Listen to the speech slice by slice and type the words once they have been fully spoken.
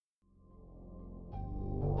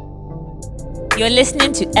You're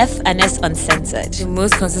listening to F&S Uncensored. The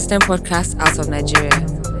most consistent podcast out of Nigeria.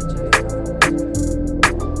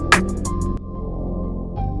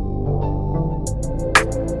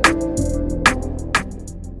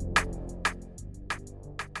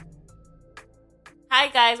 Hi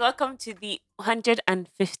guys, welcome to the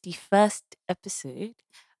 151st episode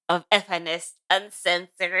of F&S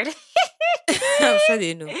Uncensored. I'm sure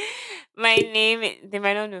they know. My name is, they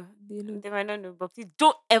might not know. They know. They might not know, but please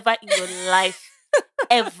don't ever in your life,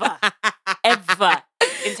 ever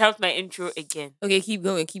interrupt my intro again. Okay, keep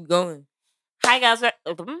going. Hi guys,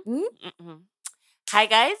 Hmm? Hi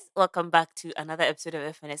guys, welcome back to another episode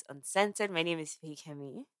of FNS Uncensored. My name is Faye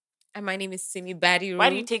Kemi. And my name is Simi Badiru. Why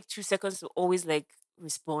do you take 2 seconds to always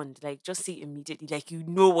respond? Like just say immediately, like you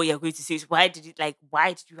know what you're going to say. So why did you have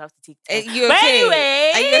to take time? You But okay?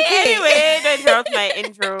 anyway, Are you okay? don't interrupt my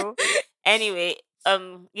intro. Anyway,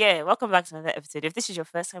 welcome back to another episode. If this is your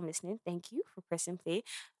first time listening, thank you for pressing play.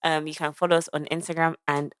 You can follow us on Instagram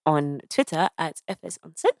and on Twitter at FS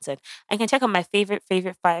Uncensored. And you can check out my favorite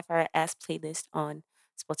Fire ass playlist on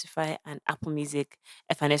Spotify and Apple Music,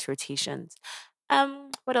 FNS Rotations.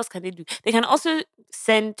 What else can they do? They can also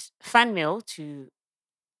send fan mail to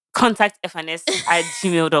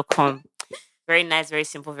contactfns@gmail.com. Very nice, very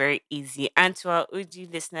simple, very easy. And to our OG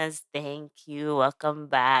listeners, thank you. Welcome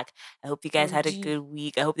back. I hope you guys had a OG. good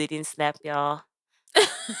week. I hope they didn't slap y'all.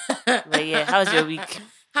 But yeah, how's your week?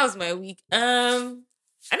 How's my week? I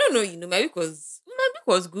don't know, my week was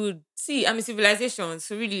good. See, I'm in civilization,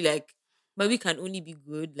 so really my week can only be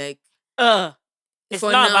good. It's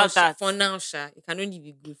For not now, about that. For now, it can only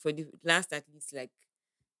be good for the last at least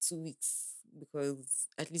 2 weeks, because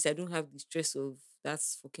at least I don't have the stress of that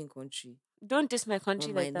fucking country Don't diss my country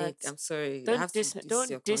on my like neck. that. I'm sorry. I Don't have diss, to diss don't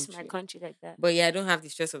your diss my country. country like that. But yeah, I don't have the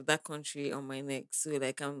stress of that country on my neck. So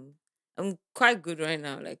I'm quite good right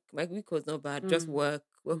now. Like my week was not bad. Just Mm. work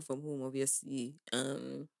from home, obviously.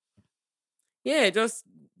 Yeah, just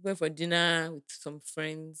went for dinner with some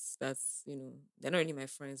friends. They're not really my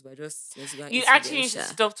friends, but I just went to go and You eat with actually them. need to Sha.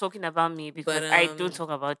 stop talking about me because But I don't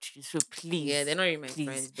talk about you. So please. yeah, they're not really my please.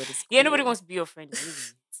 friends, but it's cool. Yeah, nobody wants to be your friend. Really.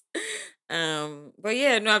 But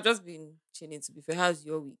yeah, no, I've just been chilling, to be fair. How's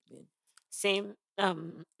your week been? Same.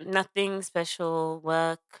 Nothing special.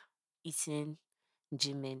 Work, eating,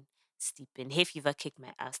 gymming, sleeping. Hay fever kicked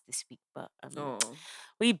my ass this week, but Oh,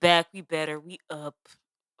 we back, we better, we up.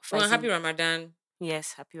 well, happy Fighting. Ramadan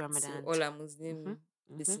Yes, happy to Ramadan. all our Muslim Mhm, mhm.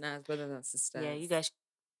 listeners, brothers and sisters. Yeah, you guys,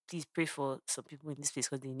 please pray for some people in this place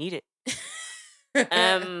because they need it.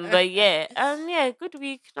 But yeah, good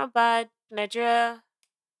week, not bad. Nigeria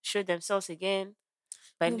showed themselves again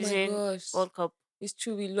by Oh my losing gosh. World Cup. It's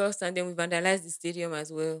true, we lost and then we vandalized the stadium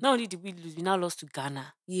as well. Not only did we lose, we now lost to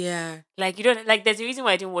Ghana. Yeah. Like you don't like. There's a reason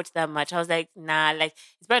why I didn't watch that match. I was like, nah. Like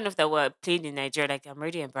it's bad enough that we're playing in Nigeria. Like I'm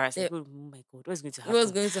already embarrassed. Like, oh my god, what's going to happen?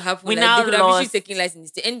 What's going to happen? We Like, now they could have literally lost. taken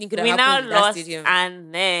license. Anything could have We now happened in that lost, stadium.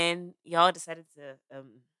 and then y'all decided to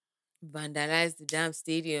Vandalize the damn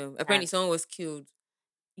stadium. Apparently, someone was killed.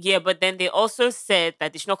 Yeah, but then they also said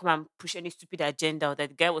that they should not come and push any stupid agenda, or that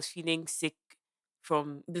the guy was feeling sick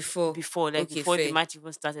from Before. before Okay, before the fair. match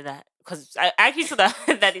even started. That because I actually saw that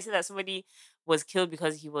that they said that somebody was killed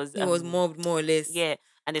because he was mobbed, more or less. yeah,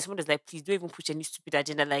 and then someone was like, please don't even push any stupid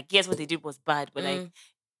agenda. Like, yes, what they did was bad, but like Mm.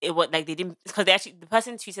 it was like they didn't, because they actually, the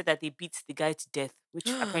person tweeted that they beat the guy to death, which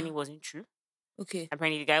apparently wasn't true. Okay.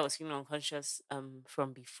 Apparently the guy was feeling unconscious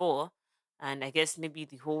from before, and I guess maybe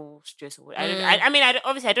the whole stress or I don't. I mean,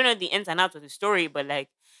 obviously I don't know the ins and outs of the story, but like,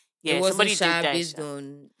 yeah, it wasn't somebody did die. based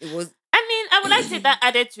on it was. I mean, I would like to say that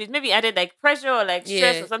added to it. Maybe added like pressure or like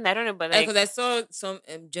stress Yeah. or something. I don't know, but like, Because I saw some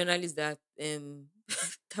journalists that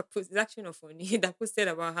it's actually not funny, that posted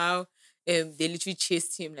about how they literally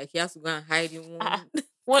chased him, like he has to go and hide in one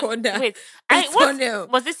what? corner. Wait, tunnel.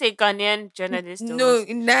 was this a Ghanaian journalist? No, or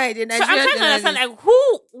the Nigerian so I'm trying to journalist. understand, like,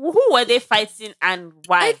 who were they fighting and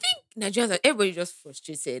why? I think Nigerians are everybody just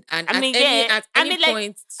frustrated, and I mean, at any like,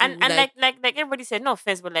 point, and like everybody said, no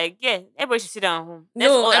offense, but like, yeah, everybody should sit down at home. Let's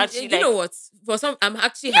no, all and actually, you know what? For some, I'm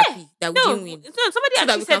actually happy that we no, didn't win. no, somebody So that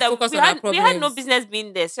actually we said can that focus we on our had no problems. business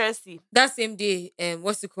being there. Seriously, That same day,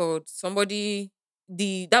 what's it called?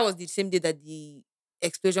 That was the same day that the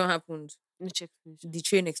explosion happened. let me check. The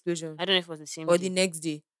train explosion, I don't know if it was the same or day. the next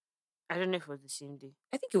day. I don't know if it was the same day.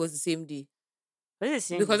 I think it was the same day. Was it the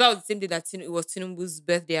same Because day? that was the same day that it was Tinubu's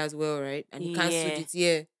birthday as well, right? And he cancelled Yeah. it.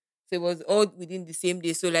 Yeah, so it was all within the same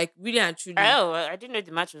day. So like really and truly, Oh, I didn't know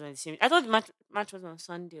the match was on the same. I thought the match was on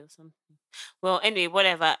Sunday or something. Well, anyway,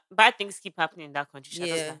 whatever. Bad things keep happening in that country. That's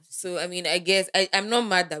what I Yeah. have to say. So I mean, I guess I'm not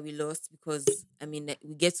mad that we lost because I mean like,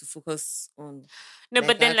 we get to focus on No, like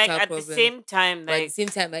but our then like actual at the problems. same time, But at the like same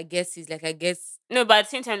time, I guess it's like I guess no, but at the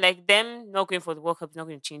same time, like them not going for the World Cup is not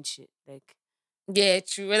going to change shit. Like yeah,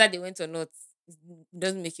 true. Whether they went or not, it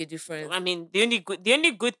doesn't make a difference. I mean, the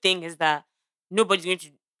only good thing is that nobody's going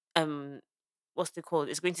to um what's it called?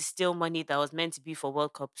 It's going to steal money that was meant to be for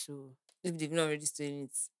World Cup. So If they've not already stolen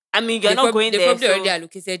it, I mean, you're not going they there, probably already so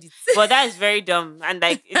allocated it. but that is very dumb. And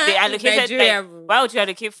like if they It's allocated like Nigeria, bro. why would you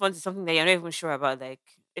allocate funds to something that you're not even sure about? Like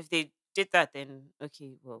if they did that, then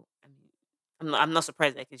okay, well, I mean, I'm not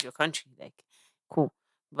surprised. Like it's your country, like cool.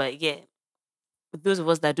 But yeah, with those of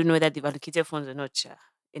us that don't know whether they've allocated funds or not,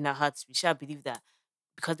 in our hearts, we shall believe that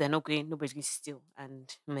because they're not going, nobody's going to steal.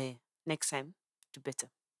 And may next time do better.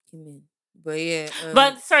 Amen. But yeah,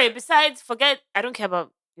 But sorry, besides, forget. I don't care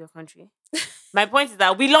about your country. My point is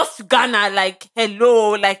that we lost to Ghana. Like,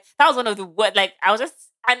 hello, like that was one of the word. Like, I was just,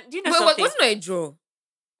 and do you know but something? wasn't it a draw?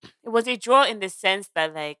 It was a draw in the sense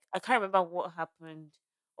that, like, I can't remember what happened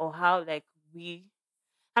or how, like, we.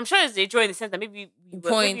 I'm sure it's a draw in the sense that maybe we were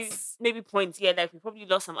maybe Points. maybe points. Yeah, like we probably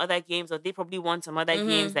lost some other games, or they probably won some other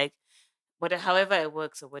games. Mm-hmm. Like, whatever, however it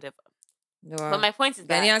works or whatever. But Wow. my point is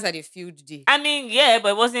that Ghanaians had a field day. I mean, yeah, but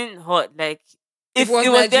it wasn't hot. Like, If it if was it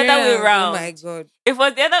was the other way Nigerians, oh my around, god. if it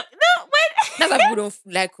was the other no, wait. That's why people don't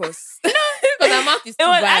like us. Because our mouth is It too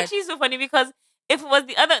was bad. actually so funny because if it was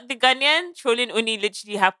the Ghanaian trolling only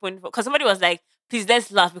literally happened because somebody was like, please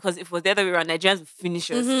let's laugh because if it was the other way around, Nigerians would finish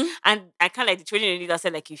us. Mm-hmm. And I can't like the trolling only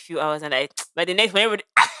lasted like a few hours and I by the next one everybody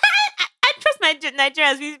I trust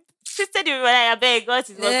Nigerians. We twisted it we were like, I beg God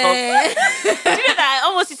is World Cup. Do you know that I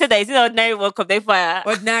almost said that it's an ordinary World Cup, they fire.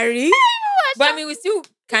 Ordinary. But I mean, we still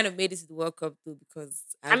kind of made it to the World Cup though because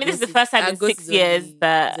I mean, this is the first time in 6 years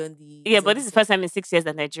that yeah, but this is the first time in 6 years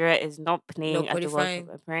that Nigeria is not playing at the World qualifying.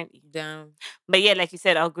 Cup, apparently. Down But yeah, like you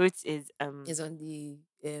said, our growth is is on the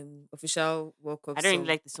official World Cup I don't really song.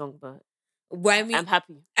 like the song, but But I mean, I'm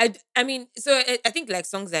happy. I mean, so I think like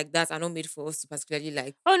songs like that are not made for us to particularly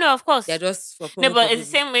like. Oh no, of course. They're just for No, promo but it's the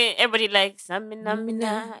purposes. same way everybody likes Samina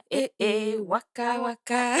Mina, waka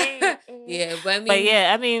waka. eh. Yeah, but I mean, But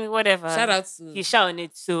yeah, I mean, whatever. shout out to He's shouting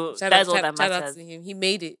it, so shout that's out, all that shout out matters. to him. He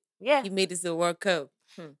made it. Yeah. He made it to the World Cup.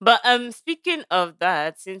 But speaking of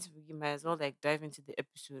that, since we might as well like dive into the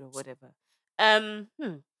episode or whatever. Um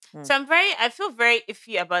hmm. So I feel very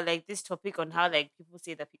iffy about like this topic on how like people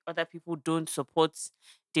say that other people don't support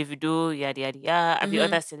Davido, yada yada yada, I mean Mhm.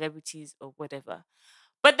 other celebrities or whatever.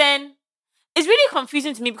 But then it's really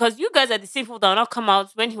confusing to me because you guys are the same people that will not come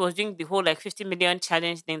out when he was doing the whole like 50 million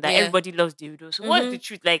challenge thing that Yeah. everybody loves Davido. So what's the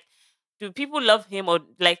truth? Like, do people love him or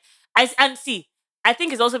like and see? I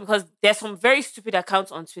think it's also because there's some very stupid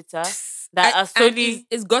accounts on Twitter that are And solely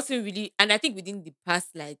it's gotten really, and I think within the past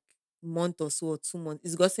like month or so or 2 months,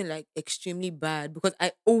 it's gotten like extremely bad because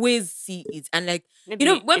I always see it. And like maybe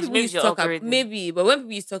when it's people maybe used to your talk about algorithm. maybe, but when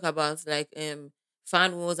people used to talk about like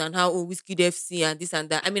fan wars and how Whiskey FC and this and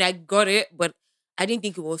that, I mean I got it, but I didn't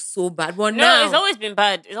think it was so bad. But No, now it's always been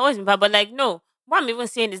bad. It's always been bad. But like, no, what I'm even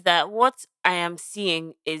saying is that what I am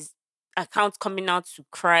seeing is accounts coming out to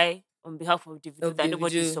cry on behalf of Davido of that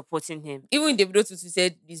nobody is Davido. supporting him. Even Davido too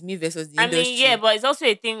said it's me versus the I industry. mean, yeah, but it's also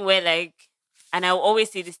a thing where like, and I will always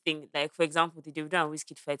say this thing, like for example, the Davido and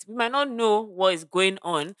Wizkid fight. We might not know what is going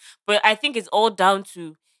on, but I think it's all down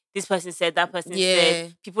to this person said, that person Yeah.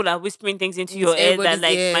 said. People are whispering things into It's your ear that everybody's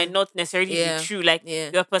like ear. might not necessarily Yeah. be true. Like Yeah.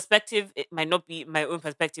 your perspective, it might not be my own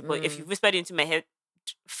perspective, but if you whispered into my head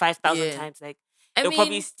 5,000 Yeah. times, like I it'll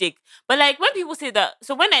probably mean, stick. But like when people say that,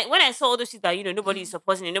 so when I saw all those shit that nobody is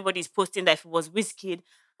supporting it, nobody's posting that if it was Wizkid, and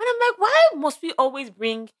I'm like, why must we always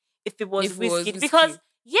bring if it was If it was Wizkid? Wizkid. Because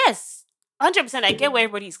yes, 100%, I get where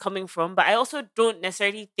everybody is coming from, but I also don't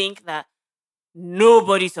necessarily think that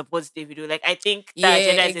nobody supports Davido. Like I think that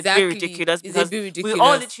agenda is a bit ridiculous It's a because bit we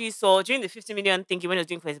all ridiculous. literally saw during the 50 million thing when he was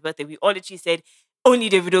doing for his birthday, we all literally said only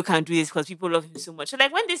Davido can do this because people love him so much. So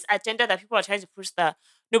like when this agenda that people are trying to push that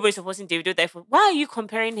nobody's supporting Davido, therefore why are you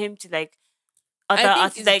comparing him to like other I think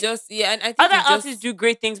artists? it's Like just and I think other it's artists just do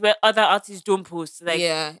great things where other artists don't post. Like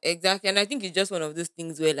yeah, exactly. And I think it's just one of those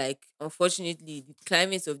things where like unfortunately the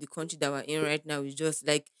climate of the country that we're in right now is just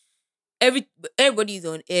like everybody is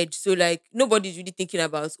on edge. So like nobody's really thinking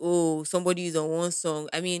about somebody is on one song.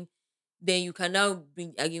 I mean, then you can now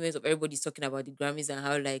bring arguments of everybody's talking about the Grammys and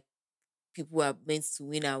how like people are meant to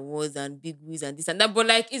win awards and big wigs and this and that. But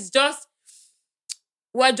like it's just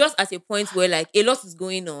we're just at a point where like a lot is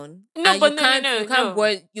going on. no, And but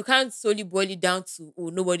no. you can't solely boil it down to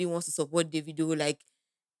nobody wants to support Davido. Like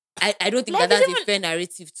I don't think Like that it's that's a even fair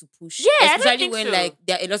narrative to push, yeah, I don't especially think when so. like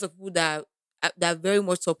there are a lot of people that very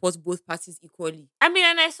much support both parties equally. I mean,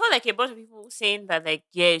 and I saw like a bunch of people saying that like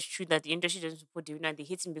yeah, it's true that the industry doesn't support the winner and they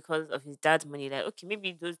hate him because of his dad's money. Like okay,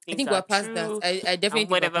 maybe those I things think are we're past that. true I definitely and think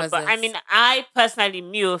we're whatever. past But that. I mean, I personally,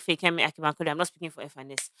 me or Fakemi Akimakule, I'm not speaking for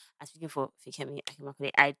FNS. I'm speaking for Fakemi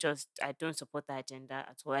Akimakule. I don't support that agenda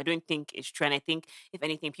at all. I don't think it's true, and I think if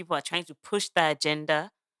anything, people are trying to push that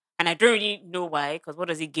agenda, and I don't really know why. Because what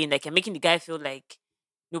does it gain? Like you're making the guy feel like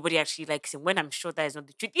nobody actually likes him. When I'm sure that is not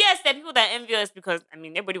the truth. Yes, there are people that are envious because I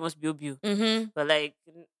mean everybody wants Bill. Mm-hmm. But like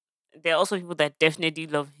there are also people that definitely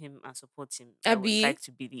love him and support him. I would Abby, like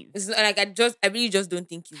to believe. it's not like I really just don't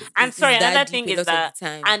think And it's sorry, that another deep thing a is lot of the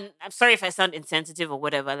that, time. and I'm sorry if I sound insensitive or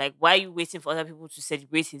whatever. Like, why are you waiting for other people to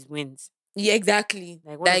celebrate his wins? Yeah, exactly.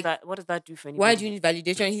 Like, Like, what does that do for why do anybody? you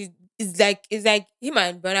need validation? It's like him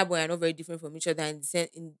and Burna Boy are not very different from each other in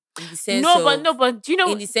the sense of No, but do you know?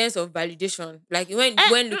 validation. Like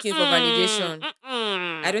when looking for validation,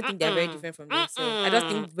 I don't think they're very different from themselves. You want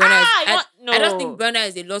I just think no. Burna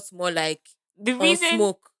is a lot more like The on reason,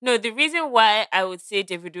 smoke. no, the reason why I would say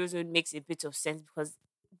Davido's own makes a bit of sense because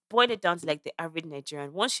boil it down to like the average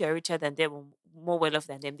Nigerian. Once you're richer than them or more well off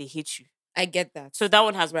than them, they hate you. I get that. So that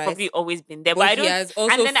one has Right. probably always been there. But But I he don't. has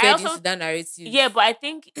And also then I fed also into that narrative. yeah, but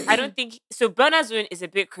I don't think so. Burna's Zone is a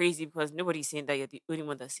bit crazy because nobody's saying that you're the only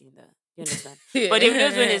one that's saying that. You understand? But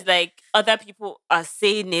Davido's Zone is like other people are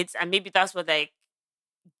saying it, and maybe that's what like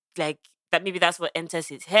that. Maybe that's what enters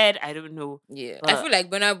his head. I don't know. Yeah, I But feel like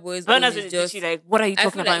Burna Boy's own Burna's Zone is is literally just. like, what are you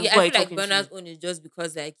talking about? And who I are you feel like talking Burna's to? own is just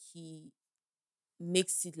because like he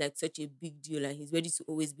makes it like such a big deal and he's ready to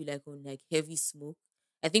always be like on like heavy smoke.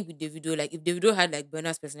 I think with Davido, like if Davido had like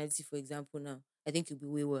Burna's personality, for example, now I think it'd be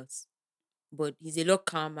way worse. But he's a lot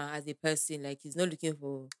calmer as a person. Like he's not looking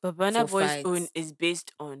But Burna for Boy's own fights. is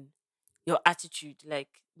based on your attitude. Like,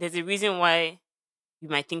 there's a reason why you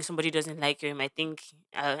might think somebody doesn't like you. You might think,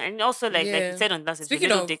 and also like you Yeah. said on that episode, Speaking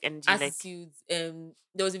little of dick energy. Like, attitudes, there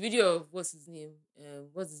was a video of what's his name?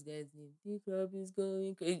 What's this guy's name? The club is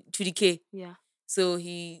going crazy. 2DK. yeah, So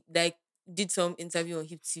he like did some interview on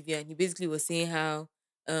Hip TV and he basically was saying how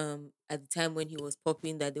at the time when he was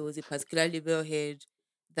popping that there was a particular label head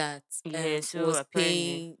that yeah. So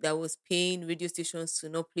apparently, was paying radio stations to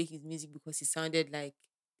not play his music because he sounded like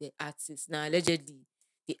the artist. Now allegedly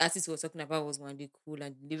the artist he was talking about was One Day Cool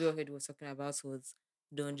and the label head he was talking about was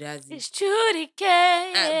Don Jazzy. it's Judy But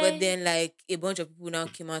K. then, like, a bunch of people now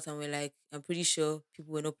came out and were like, I'm pretty sure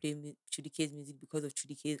people were not playing Chudi K's music because of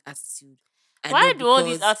Chudi K's attitude. And Why not do all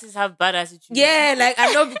these because, artists have bad attitudes? yeah, like,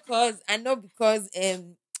 and not because,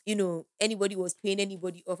 anybody was paying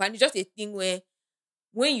anybody off. And it's just a thing where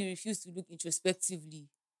when you refuse to look introspectively,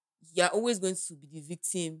 you're always going to be the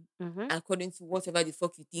victim Mm-hmm. according to whatever the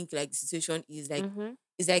fuck you think, like, the situation is. Like, Mm-hmm.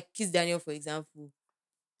 it's like Kiss Daniel, for example,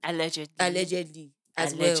 Allegedly, allegedly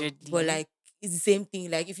as well. But, allegedly. like, it's the same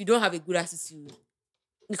thing. Like, if you don't have a good attitude,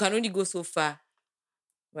 you can only go so far,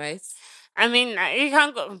 right? I mean, you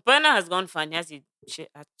can go. Burner has gone far. And he has a shit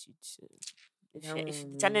attitude. So That if the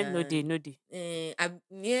one, talent no day, no day.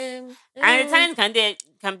 yeah, And the talent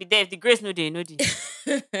can be there if the grace no day, no day.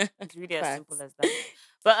 It's really as simple facts. as that.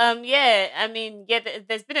 But yeah, I mean, yeah,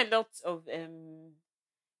 there's been a lot of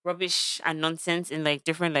rubbish and nonsense in like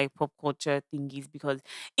different like pop culture thingies because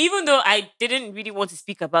even though I didn't really want to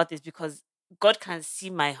speak about this because God can see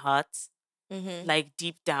my heart Mm-hmm. like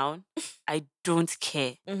deep down, I don't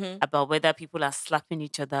care Mm-hmm. about whether people are slapping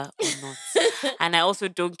each other or not. And I also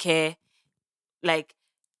don't care like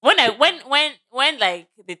when I when like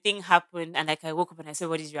the thing happened and like I woke up and I saw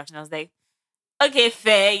everybody's reaction, I was like, okay,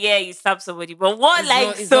 fair, yeah, you slapped somebody, but what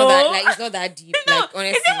like It's not that so? like it's not that deep. No, Like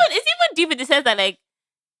honestly, it's even deep in the sense that like,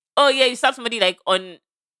 oh yeah, you slapped somebody like on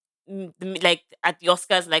like at the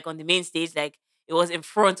Oscars, like on the main stage, like it was in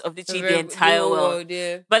front of literally the the entire whole world. world,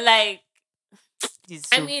 yeah. But like, this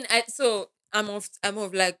I so mean, I'm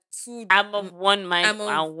of like two. I'm of one mind I'm of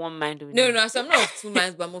and one mind no, only. no. So I'm not of two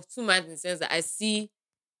minds, but I'm of two minds in the sense that I see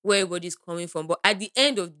where everybody's coming from. But at the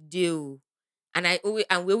end of the day,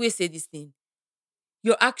 we always say this thing: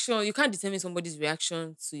 your action, you can't determine somebody's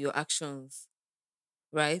reaction to your actions,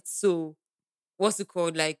 right? So what's it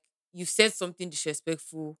called? Like you said something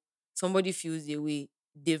disrespectful, somebody feels a way,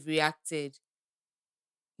 they've reacted.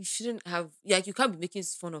 You shouldn't have like you can't be making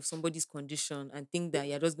fun of somebody's condition and think that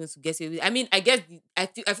you're just going to get away. I mean, I guess I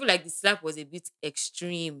feel like the slap was a bit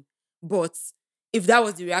extreme, but if that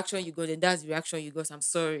was the reaction you got, then that's the reaction you got. I'm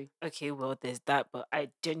sorry. Okay, well, there's that, but I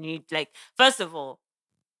genuinely like. First of all,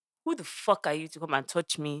 who the fuck are you to come and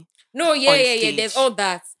touch me No, yeah, on yeah, yeah. There's stage? all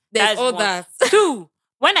that. There's That's all one. that. Two.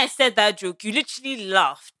 When I said that joke, you literally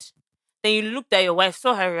laughed. Then you looked at your wife,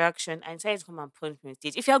 saw her reaction, and decided to come and punch me on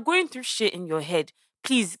stage. If you're going through shit in your head,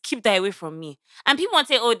 please keep that away from me. And people want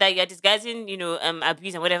to say, oh, that you're disguising,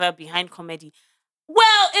 abuse and whatever behind comedy.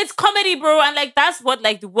 Well, it's comedy, bro, and like that's what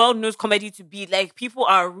like the world knows comedy to be. Like people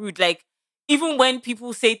are rude. Like even when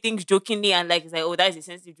people say things jokingly and like it's like, oh, that is a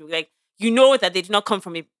sensitive joke. Like you know that they did not come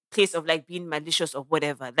from a place of like being malicious or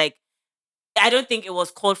whatever. Like I don't think it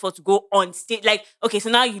was called for to go on stage. Like, okay, so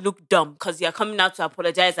now you look dumb because you're coming out to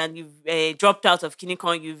apologize and you've dropped out of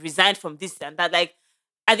KinneyCon, you've resigned from this and that. Like,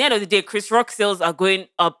 at the end of the day, Chris Rock sales are going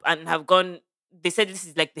up and have gone. They said this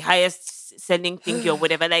is like the highest selling thingy or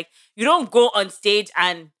whatever. Like, you don't go on stage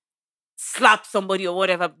and slap somebody or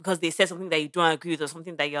whatever because they said something that you don't agree with or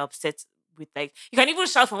something that you're upset with. Like, you can even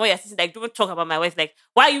shout from where you're sitting, like, don't talk about my wife. Like,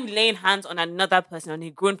 why are you laying hands on another person, on a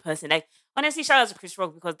grown person? Like, honestly, shout out to Chris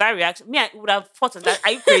Rock because that reaction, me, I would have fought on that.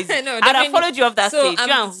 Are you crazy? No, I'd have definitely. followed you off that So stage.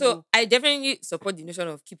 You and so who? I definitely support the notion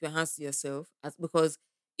of keep your hands to yourself, because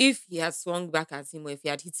if he had swung back at him or if he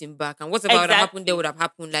had hit him back and whatever would have happened there Exactly. would have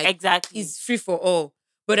happened. Like Exactly. it's free for all.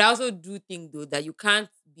 But I also do think though that you can't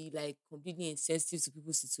be like completely insensitive to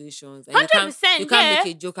people's situations, and Hundred you percent, can't yeah.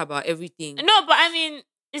 make a joke about everything. No, but I mean,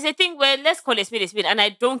 it's a thing where let's call it a spade, and I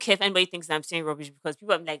don't care if anybody thinks I'm saying rubbish because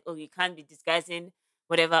people are like, oh, you can't be disguising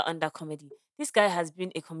whatever under comedy. This guy has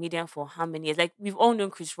been a comedian for how many years? Like we've all known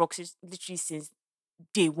Chris Rock literally since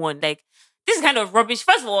day one. Like this kind of rubbish.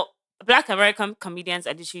 First of all, Black American comedians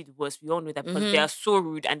are literally the worst. We all know that because they Mm-hmm. are so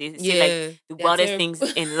rude and they say like Yeah, the they're wildest terrible.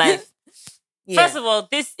 things in life. Yeah, First of all,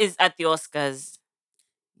 this is at the Oscars.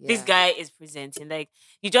 This yeah. guy is presenting. Like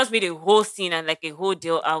you just made a whole scene and like a whole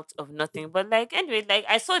deal out of nothing. But like anyway, like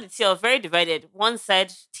I saw the team very divided. One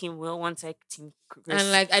side team Will, one side team And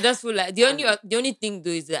Chris. like I just feel like the only And the only thing though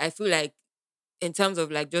is that I feel like in terms of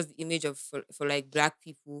like just the image of for like black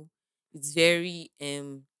people, it's very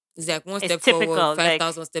it's like one it's step forward, typical. five Like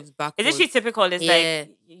thousand steps it's actually backwards. typical. It's like Yeah.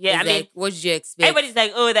 yeah, I It's mean like what did you expect? everybody's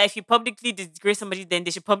like, oh, that if you publicly disgrace somebody, then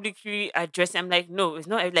they should publicly address it. I'm like, no, it's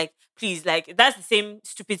not like please, like that's the same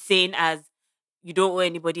stupid saying as you don't owe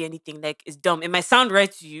anybody anything. Like it's dumb. It might sound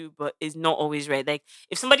right to you, but it's not always right. Like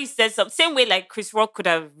if somebody says something, same way like Chris Rock could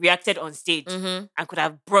have reacted on stage Mm-hmm. and could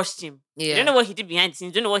have brushed him. You don't Yeah. know what he did behind the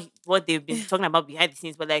scenes. You don't know what they've been talking about behind the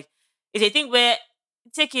scenes. But like it's a thing where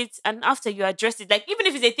take it and after you address it, like even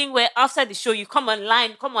if it's a thing where after the show you come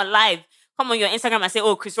online, come on live, come on your Instagram and say,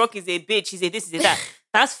 oh, Chris Rock is a bitch, he's a this, he's a that.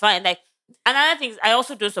 That's fine. Like another thing is I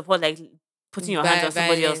also don't support like putting your hands on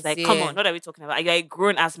somebody else. Violence, Like, come yeah. on, what are we talking about? You're a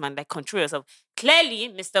grown ass man. Like, control yourself. Clearly,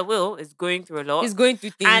 Mr. Will is going through a lot. He's going through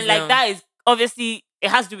things And like now. that is obviously it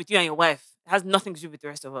has to do with you and your wife. It has nothing to do with the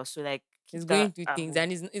rest of us. So like He's keep going that through at things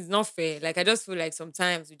home. and it's not fair. Like I just feel like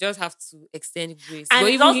sometimes we just have to extend grace. And But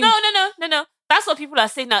it's even also him no. That's what people are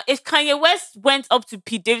saying now. If Kanye West went up to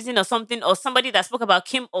Pete Davidson or something, or somebody that spoke about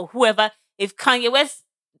Kim or whoever, if Kanye West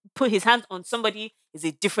put his hand on somebody, is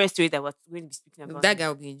a different story that we're going to be speaking about. that guy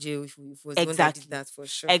will be in jail if he was the one that did Exactly. that for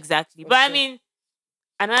sure. Exactly. For But I sure. mean,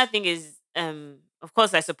 another thing is, of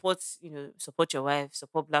course, I support, support your wife,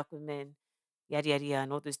 support black women, yada yada yada,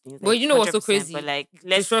 and all those things. But Like you know what's so 100%. But crazy? like, Chris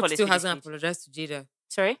let's Rock call it still speed a hasn't speed. apologized to Jada.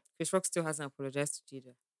 Sorry. Chris Rock still hasn't apologized to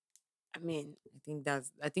Jada. I mean,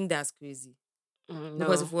 I think that's crazy.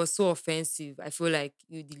 Because no. if it was so offensive, I feel like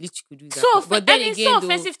the least you could do is So But I then mean, again so though,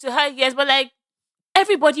 offensive to her, yes, but like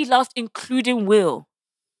everybody laughed, including Will.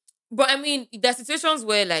 but I mean there are situations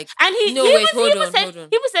where like And no wait, hold on, hold on.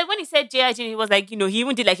 he even said when he said J.I.G., he was like, he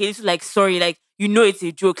even did like a little like sorry, like it's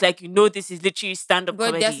a joke, like this is literally stand up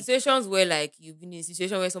But there are comedy. situations where like you've been in a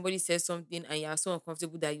situation where somebody says something and you're so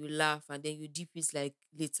uncomfortable that you laugh and then you deep it like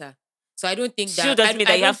later. So I don't think Still that doesn't mean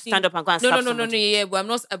I that you don't have to stand think up and go and no slap no no no no somebody. yeah, but I'm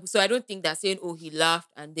not so I don't think that saying oh he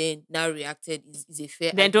laughed and then now reacted is a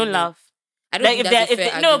fair Then don't argument. laugh. I don't Like think if that's a there,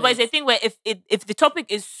 fair no, but it's argument. a thing where if the topic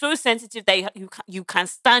is so sensitive that you can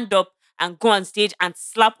stand up and go on stage and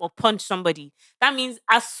slap or punch somebody, that means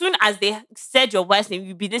as soon as they said your wife's name,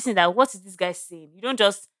 you'll be listening. That what is this guy saying? You don't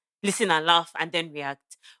just listen and laugh and then react.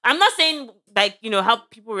 I'm not saying like how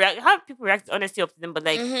people react. How people react is honestly up to them, but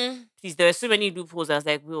like Mm-hmm. please, there are so many loopholes. I was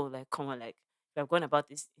like, Will, like come on, like we have gone about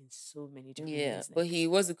this in so many different Yeah, ways. but Like he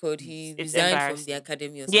what's it called? please, He it's resigned from the embarrassing.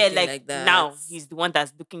 academy or Yeah, something like like that. now he's the one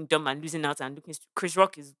that's looking dumb and losing out and looking. Chris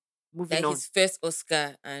Rock is moving Like on. his first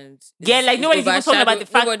Oscar and Yeah, like is nobody's even talking about the overshadowed.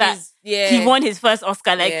 fact that Nobody's he yeah. won his first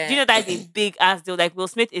Oscar. Like, do Yeah. you know that is a big ass deal? Like Will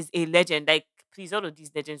Smith is a legend. Like, please, all of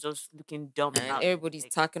these legends just looking dumb And now. everybody's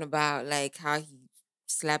Like, talking about like how he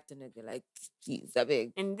slapped and they're like, please, I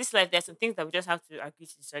beg. in this life, there's some things that we just have to agree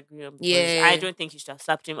to disagree on because I Yeah. don't think you should have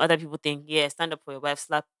slapped him. Other people think, yeah, stand up for your wife,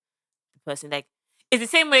 slap the person. Like, it's the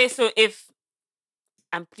same way. So if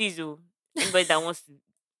and please, anybody that wants to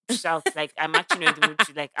shout. Like I'm actually not in the mood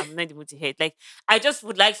to like I'm not in the mood to hate. Like I just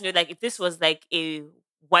would like to know like if this was like a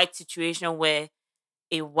white situation where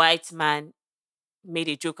a white man made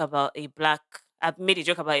a joke about a black made a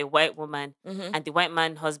joke about a white woman Mm-hmm. and the white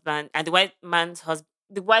man husband and the white woman's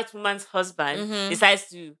husband Mm-hmm. decides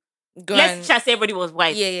to Go let's on. just say everybody was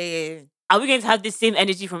white. Yeah, yeah, yeah, yeah. Are we going to have the same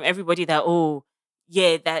energy from everybody that oh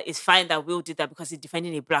yeah that is fine that Will did that because he's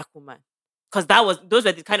defending a black woman? Because those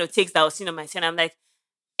were the kind of takes that I was seeing on my channel. I'm like,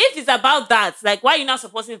 if it's about that, like why are you not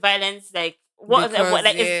supporting violence? Like what Because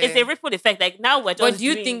like it's a ripple effect. Like now we're but just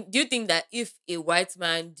doing do you think that if a white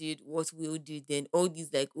man did what Will did, then all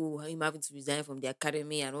these like him having to resign from the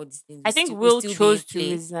academy and all these things I think will Will still be in chose to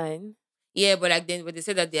play? resign. Yeah, but like then, but they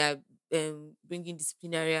said that they are bringing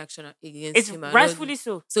disciplinary action against It's him and all rightfully this.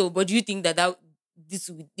 so. So, but do you think that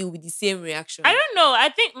it will be the same I reaction? don't know. I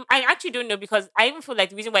think I actually don't know because I even feel like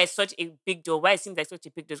the reason why it's such a big deal, why it seems like such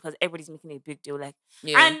a big deal, is because everybody's making a big deal. Like,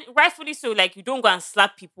 Yeah. and rightfully so. Like, you don't go and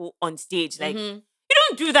slap people on stage. Like, Mm-hmm. you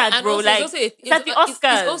don't do that, And bro. also, Like, it's at the it's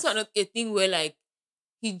Oscars. also a thing where like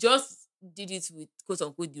he just did it with quote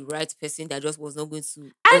unquote the right person that just was not going to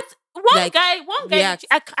And like one guy, react.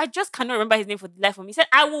 I just cannot remember his name for the life of me. He said,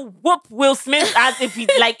 "I will whoop Will Smith's ass if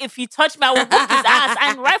he touched me, I will whoop his ass."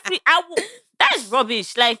 And rightfully, I will. That is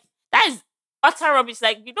rubbish. Like that is utter rubbish.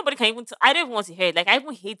 Like nobody can even. I don't even want to hear it. Like I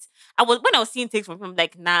even hate. When I was seeing takes from him.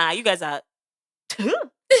 Like nah, you guys are.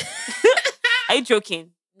 Are you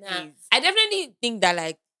joking? Nah, Please. I definitely think that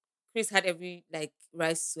like Chris had every like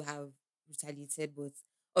right to have retaliated, but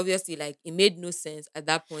obviously like it made no sense at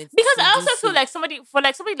that point Because to I do also feel so like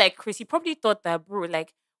somebody like Chris, he probably thought that, bro,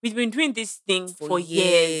 like we've been doing this thing for for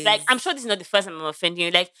years. Like I'm years. sure this is not the first time I'm offending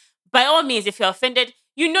you. Like by all means, if you're offended,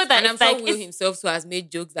 you know that And I'm it's sure like Will it's. himself too has made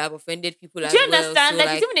jokes that have offended people Do as you well. understand? So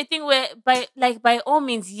Like it's like even a thing where by all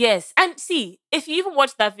means, yes. And see, if you even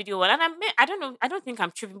watch that video, and I don't know, I don't think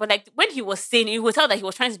I'm tripping, but like when he was saying, it, you would tell that he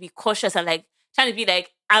was trying to be cautious and like trying to be like,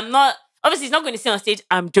 I'm not. Obviously, he's not going to say on stage,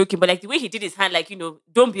 I'm joking, but like the way he did his hand, like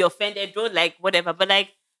don't be offended, don't like whatever. But like,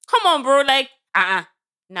 come on, bro, like,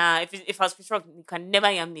 nah. If I was Chris Rock, you can never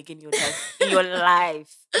hear me again in your life. In your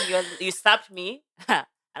life, you slapped me, and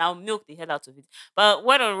I'll milk the hell out of it. But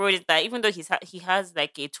what on road is that even though he has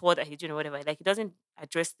like a tour that he's doing or whatever, like he doesn't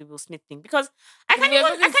address the Will Smith thing because we are I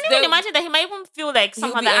talking can't even imagine that he might even feel like he'll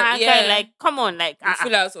somehow be that guy yeah, like come on like you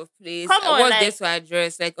feel out of place. come on What's there like to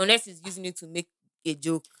address? Like unless he's using it to make a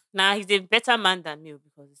joke. nah he's a better man than me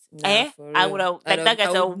because Nah, for I would real. have like that guy I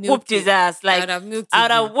said I would would whooped milk his it. ass I like would have milked I it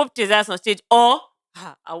would have though. whooped his ass on stage or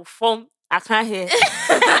I will form I can't hear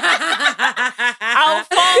I'll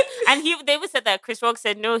form and they even said that Chris Rock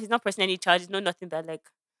said no he's not pressing any charges no nothing that like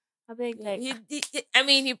I beg Yeah, like I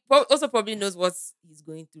mean, also probably knows what he's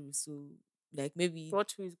going through. So, like, maybe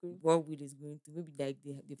what who is going what Will is going through, maybe like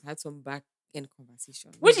they've had some back end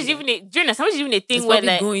conversation. which Maybe is like even a do you understand? Which is even a he's thing where probably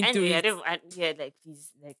like going through anyway, it. yeah, like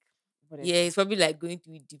he's like whatever. Yeah, he's probably like going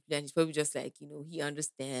through it deeply, and he's probably just like he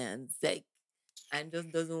understands, like, and just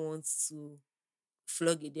doesn't want to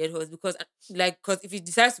flog a dead horse because if he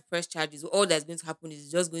decides to press charges, all that's going to happen is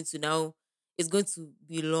just going to now it's going to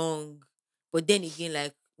be long. But then again,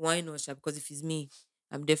 like, why not? Sha? Because if it's me,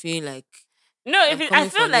 I'm definitely like No, I'm I coming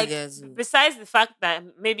for feel like niggas. Oh. besides the fact that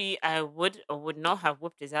maybe I would or would not have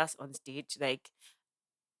whooped his ass on stage, like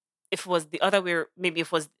if it was the other way, maybe if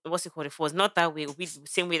it was what's it called? If it was not that way, it would be the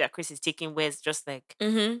same way that Chris is taking, where it's just like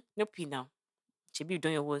Mm-hmm. no pee now. Chibi, you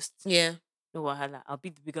doing your worst. Yeah. No wahala. I'll be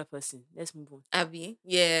the bigger person. Let's move on. Abby.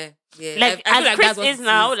 Yeah. Yeah. Like I feel as like Chris that's what is it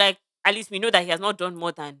now, is. like at least we know that he has not done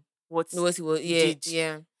more than what What he was. he Yeah. did.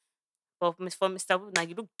 Yeah. But for Mr. Wu, now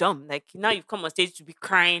you look dumb. Like now you've come on stage to be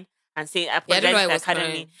crying and saying Yeah. I don't know apologize why to I the was academy.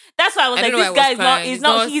 crying. That's why I was I don't like, know why this I was guy is not. crying. He's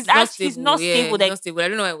not. He's actually. He's not Yeah. stable. He's Like not stable. I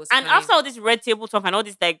don't know why I was and crying. after all this red table talk and all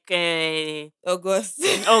this like August.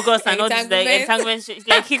 August and all this like Entanglement. entanglement, shit, it's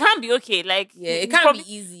like he can't be okay. Like Yeah. It he's can't probably.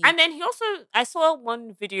 be easy. And then he also, I saw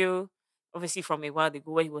one video, obviously from a while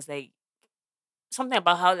ago, where he was like something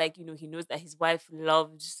about how like he knows that his wife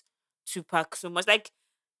loves Tupac so much. Like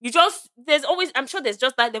you just there's always I'm sure there's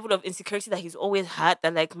just that level of insecurity that he's always had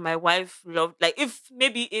that like my wife loved like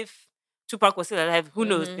if Tupac was still alive, who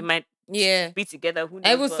knows? They Mm-hmm. might Yeah. be together, who I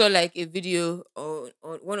knows? even But saw like a video on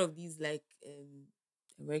one of these like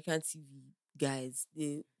American TV guys.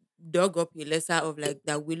 They dug up a letter of like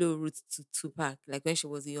that Willow wrote to Tupac, like when she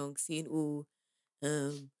was young, saying, "Oh,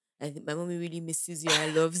 um, I think my mommy really misses you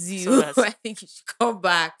and loves so you. that's I think you should come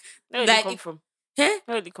back." where did it Like, come from? huh?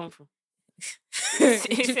 Where did it come from? do,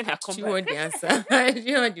 Saying I come do you back. want the answer? Do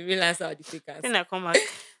you want the real answer or the fake answer? Saying I come back.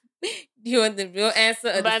 Do you want the real answer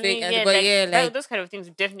or But the I fake mean, answer? yeah, But like yeah, like those kind of things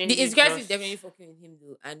would the definitely insecurity is just definitely fucking with him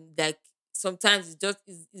though, and like sometimes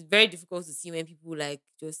it's very difficult to see when people like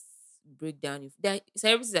just break down. If they're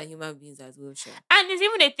celebrities are human beings as well, sure. And it's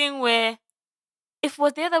even a thing where if it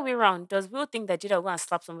was the other way around, does Will think that Jada will go and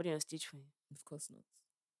slap somebody on stage for him? Of course not.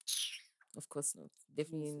 Of course not. Please,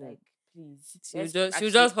 Definitely not. like, please. She'll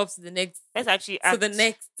just hop to the next Let's actually to act. the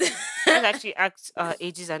next. Let's actually act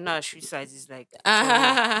ages and not our shoe sizes. Like,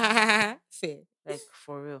 Fair. like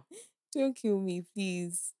for real. Don't kill me,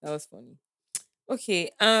 please. That was funny.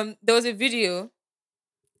 Okay. There was a video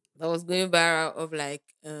that was going viral of like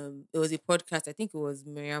there was a podcast. I think it was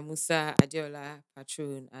Maria Musa, Adeola,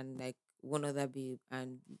 Patron, and like one other babe,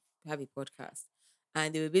 and have a podcast.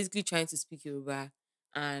 And they were basically trying to speak Yoruba,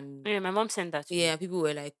 and Yeah, my mom sent that to me. yeah, people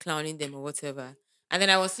were like clowning them or whatever. And then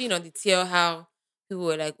I was seeing on the tail how people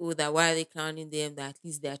were like, oh, that why are they clowning them? That at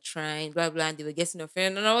least they're trying, blah blah, and they were getting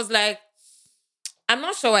offended. And I was like, I'm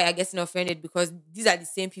not sure why you're getting offended because these are the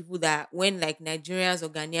same people that when like Nigerians or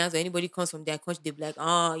Ghanaians or anybody comes from their country, they'll be like,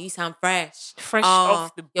 oh, you sound fresh. Fresh Oh,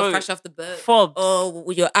 off the you're boat. fresh off the boat. Forbes. Oh,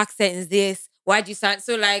 your accent is this. Why do you sound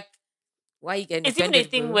so like why are you getting It's even offended? a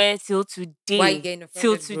thing bro? where till today, Why you getting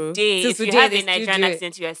till offended, bro? today, Till if you today, have they a still Nigerian do it.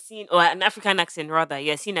 accent, you are seen, or an African accent rather,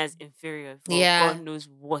 you are seen as inferior for Yeah. God knows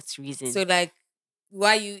what reason. So like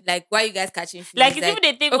why you guys catching feelings? Like it's even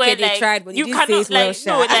a thing okay, where they like tried, but you you didn't say cannot it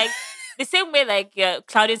well, like no sha. like the same way like you're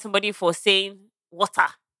clouding somebody for saying water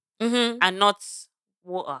Mhm. and not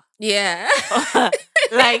water. Yeah.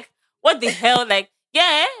 Like what the hell? Like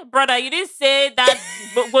yeah, brother, you didn't say that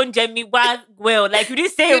Bonjemi well. Like you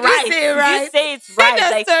didn't say You it didn't right. say it You right. didn't say it's right.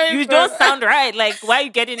 That's Like sorry, you bro. don't sound right. Like why are you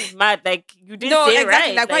getting mad? Like you didn't No, say it exactly.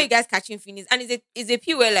 right. Like why you guys catching feelings? And it's a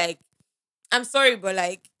P where like I'm sorry, but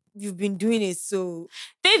like you've been doing it, so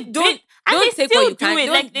they've don't been, and don't they take what still you do can't. it.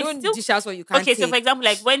 Don't Like they don't still dish out what you can't okay. take. So for example,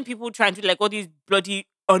 like when people try and do like all these bloody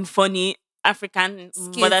unfunny African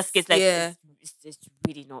mother skits, like yeah. it's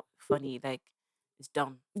really not funny. Like it's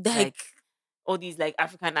dumb. Like All these like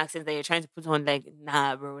African accents that you're trying to put on, like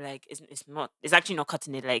nah, bro. Like it's not. It's actually not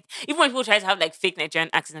cutting it. Like even when people try to have like fake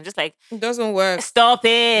Nigerian accents, I'm just like it doesn't work. stop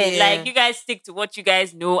it. Yeah. Like you guys stick to what you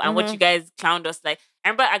guys know and what Mhm. you guys clowned us. Like I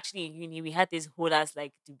remember actually in uni we had this whole ass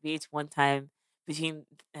like debate one time between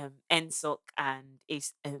NSOC and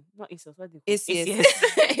Ace not ASOS, what do you call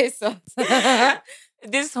it? ACS.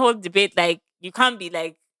 This whole debate, like you can't be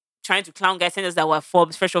like trying to clown guys saying us that we're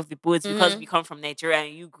Forbes fresh off the boats because Mhm. we come from Nigeria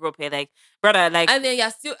and you grew up here. Like, brother, like And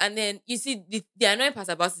then you see the annoying part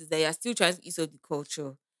about it is that you're still trying to eat up the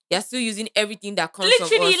culture. You're still using everything that comes from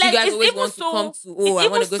us. Literally, You like, guys it's always even want to so- come to, it's I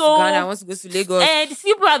want to even go to Ghana, I so- want to go to Lagos. these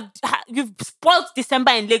people you've spoiled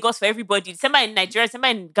December in Lagos for everybody. December in Nigeria, December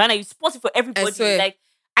in Ghana, you spoiled it for everybody. swear. Like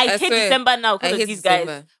I hate swear. December now I because of hate these guys.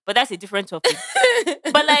 December. But that's a different topic.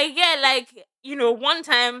 But like, yeah, like, you know,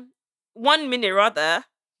 one minute rather,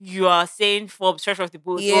 you are saying Forbes fresh off the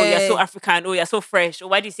boat. Oh, you're so Yeah. African. Oh, you're so fresh. Oh,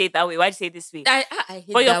 why do you say it that way? Why do you say it this way? I hate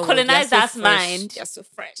But your that word. colonized You're so ass fresh. mind- You're so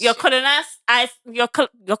fresh. Your colonized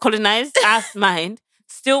ass mind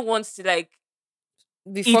still wants to like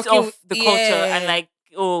Be eat fucking- off the culture yeah. and like,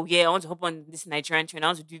 oh yeah, I want to hop on this Nigerian train. I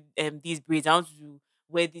want to do these braids. I want to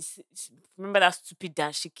wear this. Remember that stupid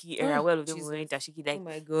dashiki era Oh, where all of them were wearing Jesus. dashiki? Like, Oh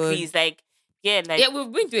my god. please, like, yeah, like Yeah,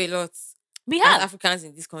 we've been through a lot we as have. Africans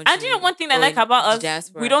in this country. And do you know one thing I or like in about the us?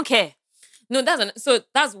 diaspora. We don't care. No,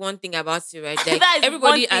 that's one thing about it, right? Like That is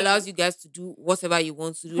everybody one thing. allows you guys to do whatever you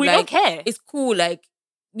want to do. We like, don't care. It's cool. Like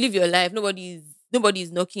live your life. Nobody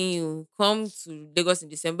is knocking you. Come to Lagos in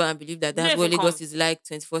December and believe that You that's don't what even Lagos come. is like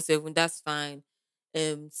 24/7. That's fine.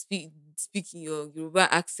 Speaking your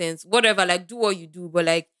Yoruba accents, whatever. Like do what you do, but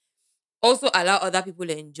like also allow other people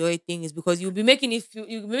to enjoy things because you'll be making it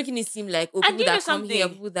seem like And people you know that come here, something?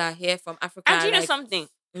 people that are here from Africa, And do are you know like something?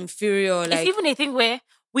 inferior. Like It's even a thing where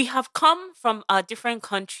we have come from our different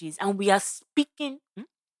countries and we are speaking.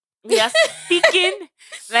 We are speaking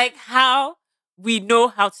like how we know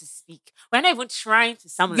how to speak. We're not even trying to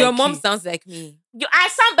sound your like mom you. sounds like me. I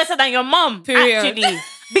sound better than your mom, Period. actually,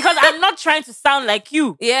 because I'm not trying to sound like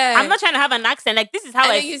you. Yeah, I'm not trying to have an accent. Like this is how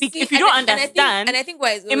And I then you speak. see- If you and don't then- understand, and I think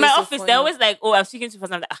why it's in my always so office, funny. they're always like, "Oh, I'm speaking to a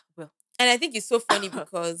person." I'm like, well, And I think it's so funny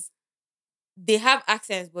because they have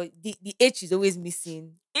accents, but the H is always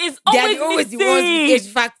missing. it's They're always the missing. ones with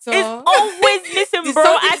H factor. It's always missing, The bro.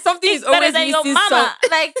 something- I something speak is better always than your missing mama.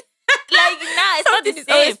 Like, nah, it's not the Something is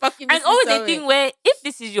same. always fucking And missing always a somewhere. thing where if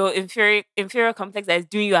this is your inferior complex that is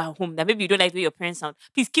doing you at home, that maybe you don't like the way your parents sound,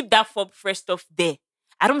 please keep that Fob fresh stuff there.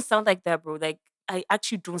 I don't sound like that, bro. Like I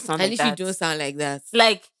actually don't sound At like least you that. don't sound like that.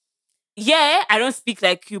 Like, yeah, I don't speak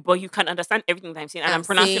like you, but you can understand everything that I'm saying, and I'm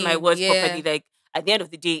pronouncing my saying, words yeah. properly. Like at the end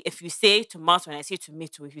of the day, if you say tomato and I say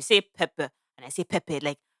tomato, if you say pepper and I say pepper,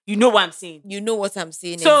 like you know what I'm saying. You know what I'm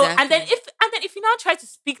saying. So exactly. and then then if you now try to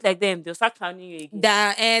speak like them, they'll start clowning you again.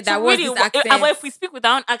 That So was really, this but accent. if we speak with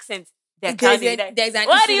our own accent, they're There's, clowning you. Like, there's an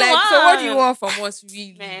what issue. do you Like, want? so what do you want from us,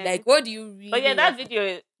 really? Man. Like, what do you really But yeah, that want?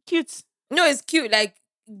 video, cute. No, it's cute. Like,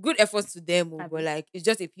 good efforts to them, but Abi. like, it's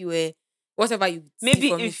just a pure whatever you see Maybe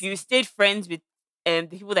from if it. you stayed friends with the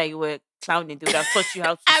people that you were clowning, they would have taught you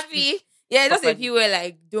how to Abby, speak. yeah, just a properly. pure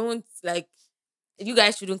like, don't like. You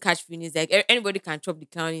guys shouldn't catch feelings. Like anybody can chop the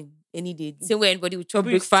clowning any day. Same way anybody will chop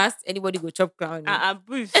Boost. breakfast, anybody go chop clowning.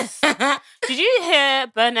 Bruce. Did you hear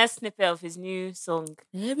Bernard's snippet of his new song?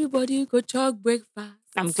 Everybody go chop breakfast.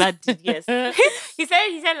 I'm glad. Yes. he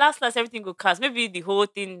said last everything will cast. Maybe the whole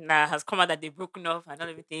thing has come out that they've broken off and all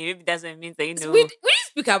everything. Maybe that's what it means that We didn't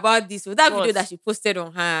speak about this. So that video What? that she posted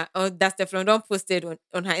on her, or that Stefan Don posted on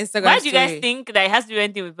her Instagram. Why do you guys story. think that it has to do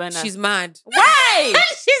anything with Bernard? She's mad? Why?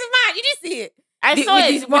 She's mad. You didn't see it. I The- saw with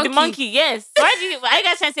it his with the monkey. monkey. Yes. Why do you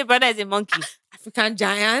guys trying to say Bernard is a monkey? African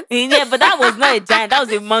giant. Yeah, but that was not a giant. That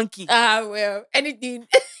was a monkey. Well, anything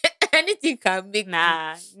can make.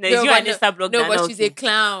 Nah, no, No, you but and Insta blog. No, that but are she's okay. a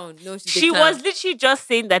clown. No, she's a She clown. was literally just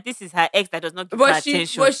saying that this is her ex that does not give her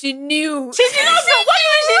attention. But she knew. She did not know. What do you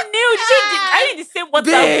mean she knew? Are you in the same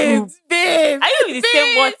WhatsApp group? Babe. Are you in the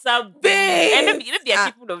same WhatsApp group? Babe. And maybe they're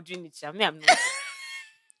capable of doing it. I mean, I'm not.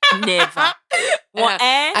 Never. Well,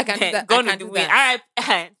 I can do that. Gone I with can the do wind. that. All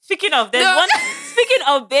right. Speaking of, there's No. one. Speaking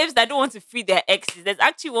of babes that don't want to free their exes, there's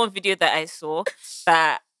actually one video that I saw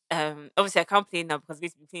that obviously I can't play now because it's going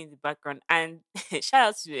to be playing in the background. And shout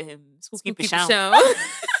out to Spooky Keep it Pisham. down.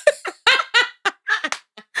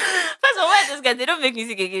 First of all, why are those guys? They don't make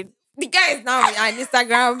music again. The guy is now an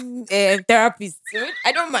Instagram therapist. So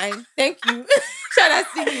I don't mind. Thank you. Shout out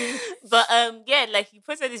to you. But yeah, like he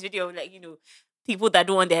posted this video of, like, people that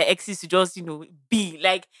don't want their exes to just, be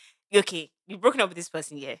like, okay, you've broken up with this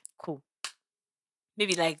person, yeah, cool.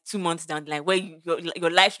 Maybe like 2 months down the line, where your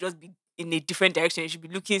life should just be in a different direction. You should be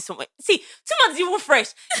looking somewhere. See, 2 months is even fresh.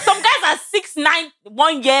 Some guys are 6, 9,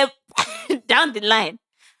 1 year down the line,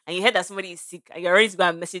 and you heard that somebody is sick, and you're ready to go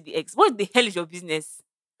and message the ex. What the hell is your business?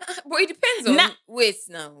 But it depends on wait.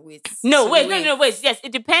 No, So wait. Yes,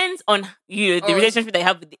 it depends on the relationship that you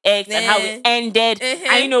have with the ex and how it ended,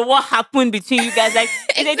 and what happened between you guys. Like,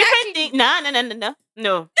 it's a different thing.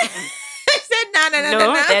 No. I said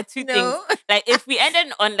no. There are two things. Like, if we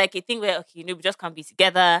ended on like a thing where we just can't be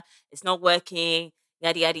together, it's not working,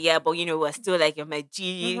 yada yada yada, but we're still like you're my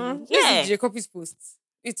G. This Yeah, is Jacob's post.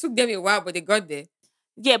 It took them a while, but they got there.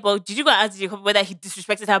 yeah. But did you go ask Jacob whether he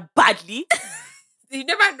disrespected her badly? You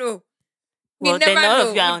never know. Well, then none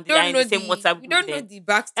of you are in the same WhatsApp group. We don't know then. the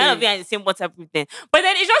backstory. None of you are in the same WhatsApp group then. But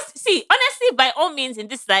then it's just, see, honestly, by all means in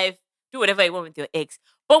this life, do whatever you want with your ex.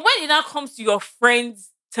 But when it now comes to your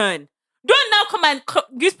friend's turn, don't now come and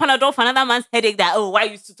use Panadol for another man's headache that, why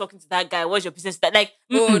are you still talking to that guy? What's your business? That, like,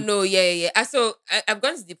 Oh, no, yeah. So I've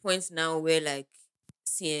gotten to the point now where, like,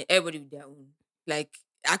 see, everybody with their own. Like,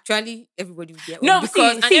 actually, everybody with their own. No,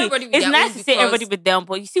 because, see, everybody with it's their nice own to say everybody with them,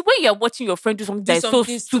 but you see, when you're watching your friend do something that is so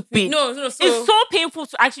stupid, No, it's so painful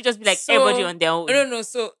to actually just be like, everybody on their own. No.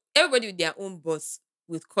 So everybody with their own boss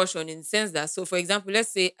with caution in the sense that, so for example,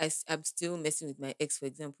 let's say I'm still messing with my ex, for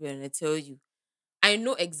example, and I tell you, I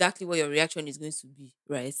know exactly what your reaction is going to be,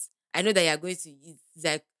 right? I know that you're going to, it's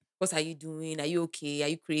like, what are you doing? Are you okay? Are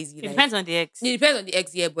you crazy? It depends on the ex. It depends on the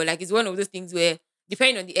ex, yeah, but like it's one of those things where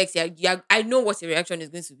depending on the ex, I know what your reaction is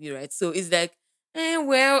going to be, right? So it's like,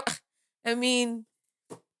 well, I mean,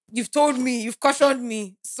 you've told me, you've cautioned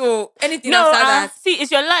me. So anything after that, see,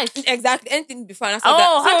 it's your life. exactly, anything before and after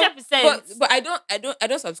that. 100%. But I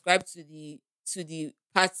don't subscribe to the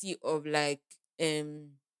party of like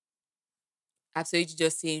absolutely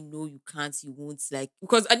just saying no, you can't, you won't, like,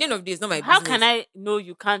 because at the end of the day, it's not my business. How can I know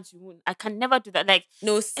you can't, you won't? I can never do that. Like,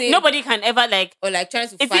 no say nobody can ever, like, or like trying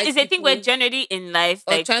to fight. it's a thing where people, generally in life,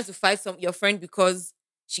 or like, trying to fight your friend because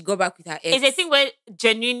she got back with her ex. it's a thing where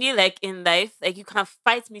genuinely, like, in life, like, you can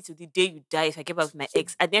fight me to the day you die if I get back with my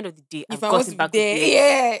ex. At the end of the day, I've If I want gotten to back be with there, the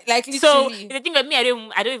ex. yeah, like So literally. the thing with me, I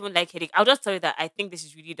don't even like headache. I'll just tell you that I think this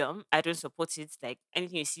is really dumb. I don't support it. Like,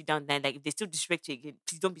 anything you see down there, like, if they still disrespect you again,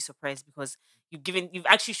 please don't be surprised, because you've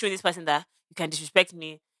actually shown this person that you can disrespect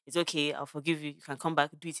me. It's okay. I'll forgive you. You can come back,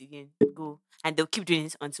 do it again, go, and they'll keep doing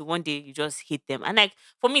it until one day you just hate them. And like,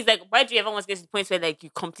 for me, it's like, why do you ever want to get to the point where like you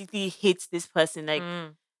completely hate this person? Like,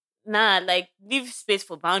 nah, like, leave space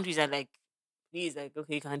for boundaries, and like, please, like,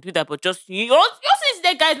 okay, you can do that, but just you also need to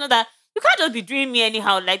let guys know that you can't just be doing me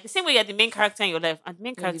anyhow. Like, the same way you're the main character in your life and the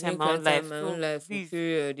main character in my own life. My own life, Please,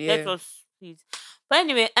 period. Yeah. let us, please. But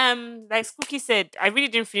anyway, like Spooky said, I really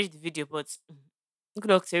didn't finish the video, but good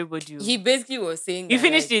luck to everybody. He basically was saying You that,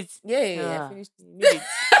 finished like, it? Yeah, I Ah, finished it. you need it.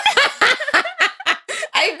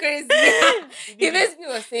 you crazy? He basically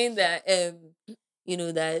was saying that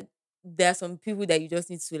that there are some people that you just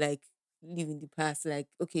need to like live in the past. Like,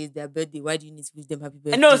 okay, it's their birthday. Why do you need to wish them happy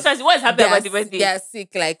No, birthday? seriously, what is happening about the They birthday? are sick.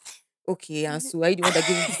 Like, okay, and so are you the one that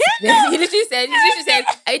gave him the sickness? He literally said,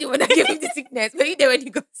 are you the one that gave him the sickness? Were you there when he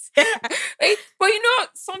got sick? Right? But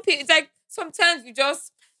some people, it's like sometimes you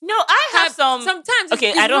just No, I have some. sometimes Okay,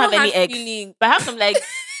 it's I don't no have any hard ex, feeling. but I have some like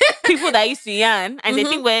people that I used to yarn, and they Mhm.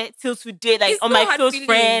 think we're till today, like It's all no my hard close feeling.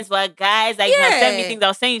 friends were guys, like you can send me Yeah. things,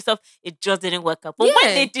 I'll send you stuff. It just didn't work out. But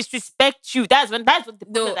when they Yeah. disrespect you, that's what the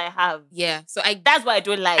No. problem that I have. Yeah. So That's what I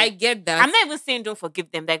don't like. I get that. I'm not even saying don't forgive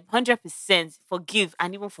them, like 100% forgive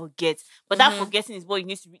and even forget. But that Mhm. forgetting is what you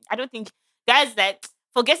need to. I don't think guys like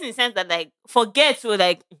forgetting in the sense that like forget to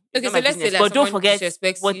like it's Okay, not so my let's say business, like but don't someone forget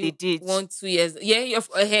disrespects what you they did. 1-2 years. Yeah,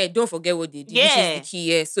 hey, don't forget what they did, which is Yeah. the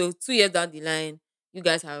key. Yeah. So 2 years down the line, you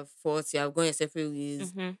guys have fought, you have gone your separate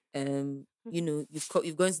ways.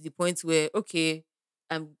 You've gone to the point where okay,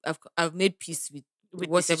 I've made peace with With the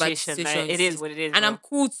whatever the situation, situation right? It is is, what it is, and I'm bro.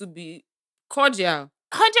 cool to be cordial.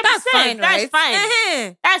 100%. That's fine, That's right? fine.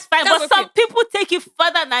 Ehen. That's fine. That's But some okay. people take it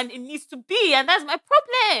further than it needs to be, and that's my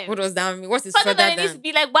problem. What does that mean? What is Further further than it needs to than?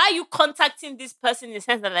 be. Like, why are you contacting this person in the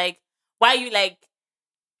sense that like, why are you like,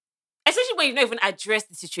 especially when you've not even addressed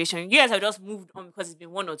the situation. You guys have just moved on because it's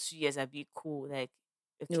been 1 or 2 years. I'd be cool. Like,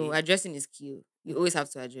 No, okay, addressing is key. You always have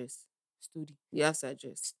to address. story. You have to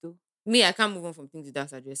address. Still. Me, I can't move on from things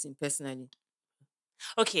without addressing personally.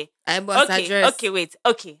 Okay. I must address. Okay, wait.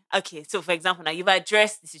 Okay. So for example, now you've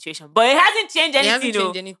addressed the situation, but it hasn't changed It anything. hasn't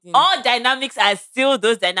changed anything. All dynamics are still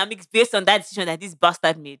those dynamics based on that decision that this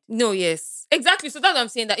bastard made. No, yes. Exactly. So that's what I'm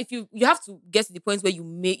saying. That if you have to get to the point where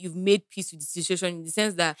you've made peace with the situation in the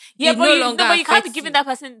sense that Yeah, it but no you longer no, but you can't be affects giving you. that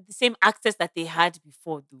person the same access that they had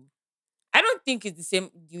before, though. I don't think it's the same.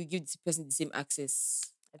 You give the person the same access.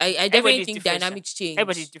 I definitely Everybody's think different, sha. dynamics change.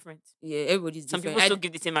 Everybody's different. Yeah, everybody's Some different. people still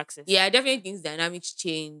give the same access. Yeah, I definitely think dynamics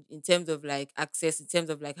change in terms of like access, in terms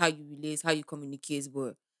of like how you relate, how you communicate.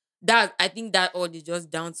 But I think that all is just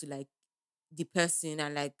down to like the person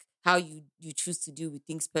and like how you choose to deal with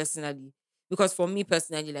things personally. Because for me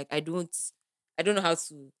personally, like I don't know how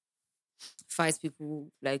to fight people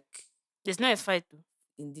like There's not a fight, though.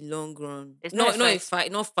 in the long run. It's No, not a not a fight.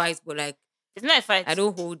 fight, not fight, but like It's not a fight. I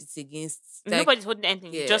don't hold it against. Like, Nobody's holding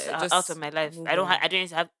anything. You just yeah, are just out of my life. move I don't. on. I don't need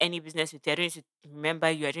to have any business with you. I don't need to remember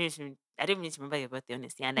you. I don't even need to remember your birthday,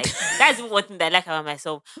 honestly. And like that's even one thing that I like about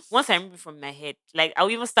myself. Once I remove it from my head, like I'll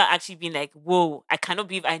even start actually being like, "Whoa, I cannot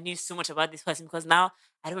believe I knew so much about this person because now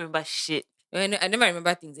I don't remember shit." I never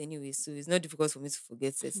remember things anyway, so it's not difficult for me to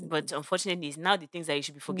forget certain But things. unfortunately, it's now the things that you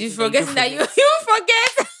should be You forgetting. That you forgetting don't that you forget. you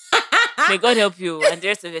forget. May God help you and the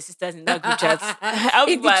rest of your sisters in that group chat.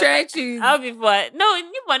 In the trenches. How people are no, you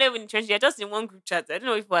are not even in trenches. You're just in one group chat. I don't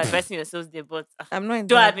know if people are advising yourselves there, but I'm not in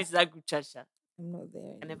don't that. add me to that group chat. Sha. I'm not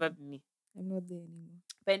there. Can never be me. I'm not there anymore.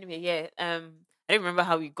 But anyway, yeah. I don't remember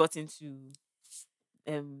how we got into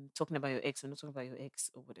talking about your ex or not talking about your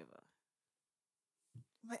ex or whatever.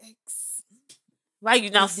 My ex. Why are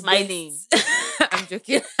you now is the smiling? best. I'm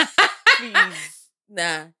joking. Please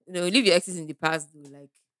Nah, leave your exes in the past, though.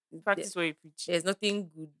 Like, practice what you preach. there's nothing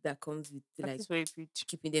good that comes with like Practice what you preach.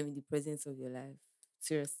 keeping them in the presence of your life.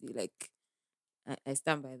 Seriously, like I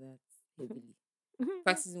stand by that heavily.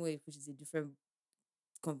 Practicing what you preach is a different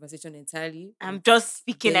conversation entirely. I'm just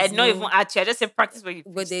speaking. I There's not even no- at you. I just say practice what you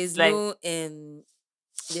preach. But there's It's like,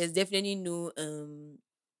 there's definitely no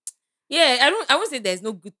yeah, I won't say there's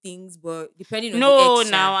no good things, but depending on the no,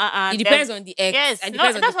 ex, now it depends on the ex. Yes, and no,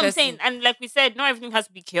 depends on that's the what I'm person. saying. And like we said, not everything has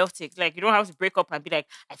to be chaotic. Like you don't have to break up and be like,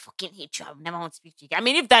 I fucking hate you. I will never want to speak to you. I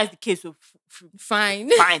mean, if that's the case, so Fine.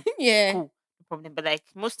 fine, Yeah. cool, no problem. But like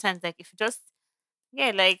most times, like if you just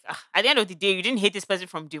like at the end of the day, you didn't hate this person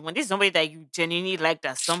from day one. This is somebody that you genuinely liked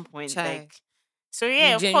at some point. Chai. Like so,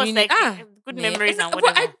 yeah, of course, genuinely- like good man. memories and But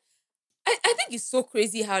whatever. I think it's so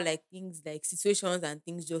crazy how like things like situations and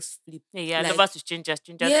things just flip. Yeah, like, lovers to strangers,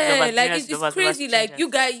 strangers to yeah, lovers, like strangers it's to lovers, lovers crazy. to Like strangers. you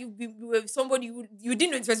guys, you were somebody you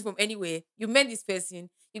didn't know this person from anywhere. You met this person.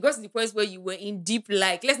 You got to the point where you were in deep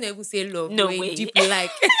like. Let's not even say love. No you were way. in deep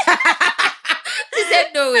like. She said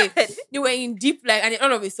no way. You were in deep like, and then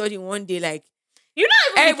all of a sudden one day like. You're not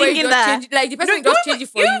even Everybody thinking just that. change, like the person No, just you change it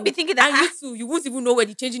for you you. won't be thinking that, and you too, you won't even know where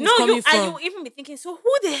the changing is No, coming you from. and you even be thinking. So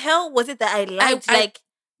who the hell was it that I liked? I- like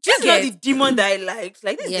this is not the get- demon that I liked.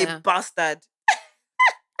 Like this is Yeah. a bastard.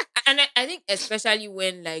 And I think especially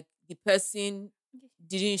when like the person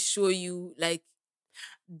didn't show you like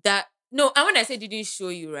that. No, and when I say didn't show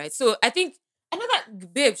you, right? So I think another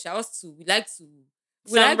babe, showers too. We like to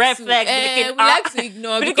Some red flags. we like to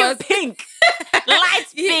ignore because because pink, light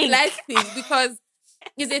Yeah, pink. light pink because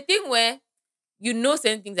it's a thing where you know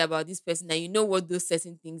certain things about this person and you know what those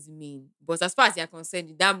certain things mean. But as far as you're concerned,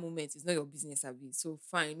 in that moment, it's not your business, Abi. So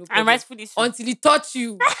fine, no And problem. rightfully so. Until it touch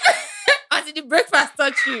you, until the breakfast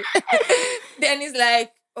touch you, then it's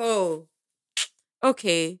like, oh,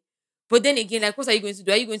 okay. But then again, like, what are you going to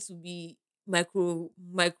do? Are you going to be micro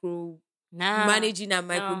Nah, managing and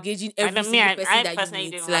micro no. gauging I every don't mean single person I that you personally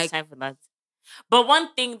meet? don't have Like, time for that. But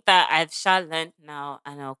one thing that I've shall learned now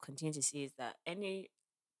and I'll continue to see is that any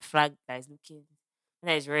flag that is looking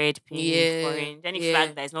that is red, pink, yeah, orange, any yeah,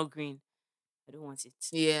 flag that is not green, I don't want it.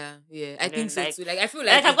 yeah, yeah. I I think don't so like too. Like, I feel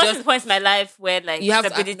like like I've it's gotten to just the point in my life where you like have to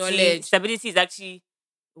stability acknowledge. stability is actually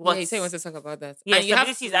Yeah, you said you what's want to talk about that, yeah, and you have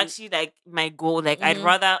stability is to. actually like my goal. Like I'd Mhm.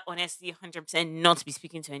 rather honestly 100% not be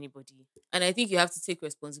speaking to anybody. And I think you have to take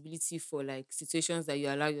responsibility for like situations that you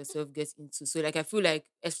allow yourself get into. So like I feel like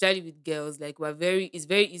especially with girls, like it's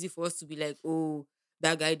very easy for us to be like, oh,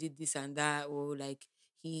 that guy did this and that, or like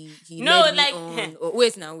he led No, me like on, or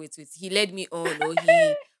wait now, wait, he led me on, or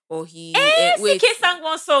he wait, CK sang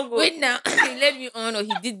one song. Oh. wait now, he led me on, or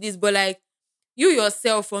he did this, but like you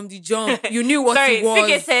yourself from the jump, you knew what it Sorry,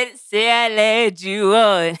 CK was. said, say I led you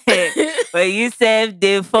on. But you said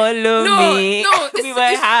they follow No, me. no, We were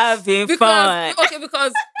having because fun. okay,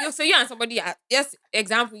 because you and somebody yes,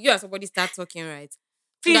 example, you and somebody start talking, right?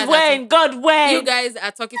 You Please, guys are talking, when? God, you when? guys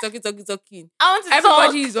are talking. I want to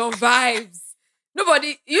Everybody talk. is on vibes.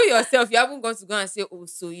 Nobody, you yourself, you haven't gone to go and say, oh,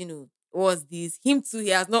 so what's this? Him too, he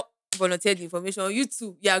has not volunteered the information. You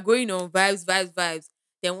too, you are going on vibes.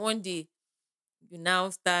 Then one day you now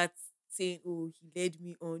start saying, "Oh, he led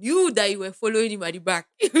me on." You that you were following him at the back,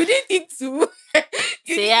 you didn't think to.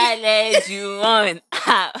 You Say I didn't. led you on.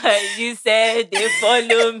 You said they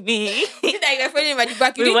follow me. You that you were following him at the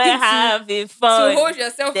back, you We didn't were think having to fun. hold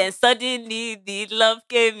yourself Then suddenly the love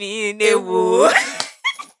came in a a woo. woo.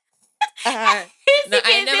 No, CK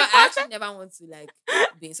is I important. actually never want to like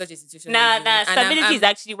be in such a situation Nah, again. nah. Stability is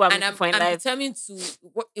actually what I'm And looking for in I'm life. determined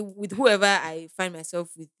to with whoever I find myself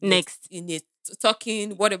with Next. in it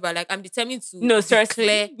talking whatever. Like I'm determined to No, be seriously.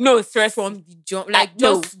 clear No, seriously. from the jump. Like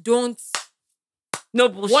No. just don't No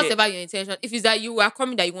bullshit. whatever your intention. If it's that you are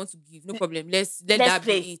coming that you want to give, no problem. Let Let's that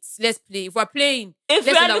play. be it. Let's play. If we're playing, If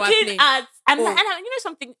we let's know are that we're looking playing. at Oh, you know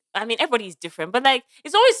something, I mean everybody is different, but like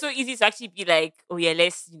it's always so easy to actually be like, oh yeah,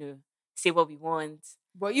 let's, say what we want.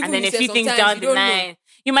 but And even then you a said few things sometimes down you the don't know. line,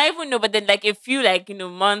 you might even know, but then like a few like,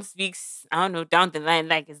 months, weeks, I don't know, down the line,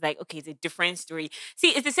 like it's like, okay, it's a different story. See,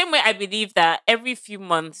 it's the same way I believe that every few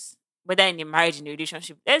months, whether in a marriage, in a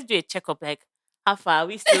relationship, let's do a checkup, like how far are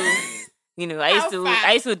we still, How far?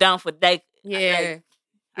 I used to down for like Yeah,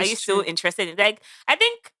 are it's you still true. interested in like I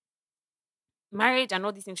think marriage and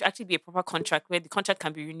all these things should actually be a proper contract where the contract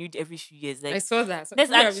can be renewed every few years. I Like saw that. So let's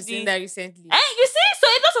people have been saying actually that recently. you see, so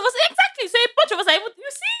a lot of us exactly. So a bunch of us are able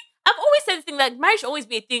you see, I've always said this thing like marriage should always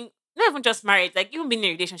be a thing, not even just marriage, like even being in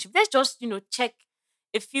a relationship. Let's just, check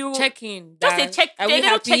if you Checking just a that check are a we little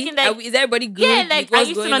happy? checking like Is everybody yeah, good with like are what's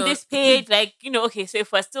you still going on on? this page? Like, okay, so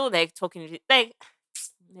if we're still like talking like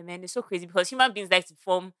man, it's so crazy because human beings like to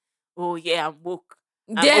form, oh yeah, I'm woke,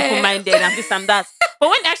 I'm open Yeah. minded, I'm this, I'm that. But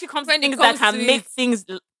when it actually comes to When it things that comes to can make it, things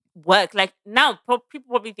work, like now people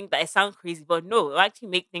probably think that I sound crazy, but no, it'll actually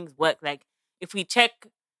make things work. Like if we check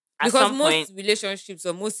at because some point, most relationships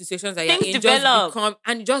or most situations that you're things in just develop. become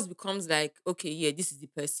and it just becomes like, okay, yeah, this is the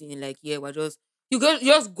person. Like, yeah, we're just you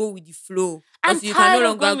just go with the flow. I'm Also, you can no tired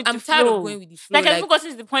of going longer. with the I'm tired of flow. going with the flow. Like I've even Like,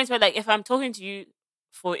 gotten to the point where like if I'm talking to you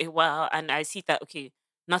for a while and I see that okay,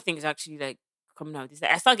 nothing is actually like coming out. It's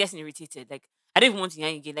like I start getting irritated. Like I don't even want to hear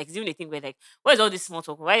you again. Like it's even a thing where like, where's all this small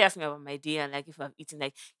talk? Why are you asking me about my day and like if I've eaten?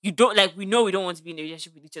 Like you don't like we know we don't want to be in a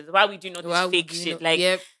relationship with each other. Why are we doing all this why would fake you know? shit? Like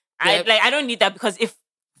Yep, yep. I don't need that because if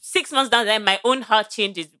 6 months down the line my own heart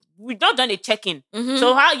changes, we've not done a check-in. Mm-hmm.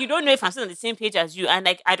 So how you don't know if I'm still on the same page as you? And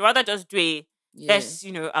like I'd rather just do a Yeah, let's,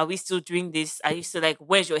 are we still doing this? Are you still like,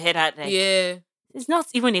 where's your head at? Like, yeah. it's not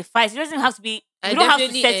even a fight. It doesn't have to be, I we don't have to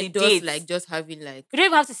definitely set a endorse date. like just having like We don't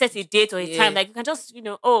even have to set a date or a time. yeah. Like, you can just,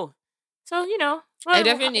 oh, so, I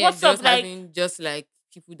definitely what's up? endorse Like, having just like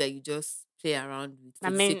people that you just play around with I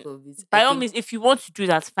for the mean, sake of it. I by all think means, if you want to do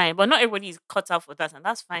that's fine. But not everybody is cut out for that, and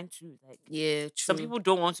that's fine too. Like, yeah, some true. people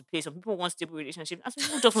don't want to play. Some people want stable relationship. And some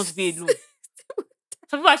people just want to be alone.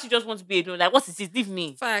 Some people actually just want to be alone. Like, what is this? Leave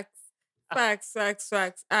me. Facts. Ah,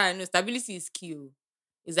 Facts. No, stability is key. Oh.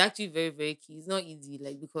 It's actually very, very key. It's not easy,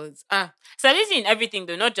 like because so at least in everything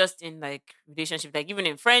though, not just in like relationship, like even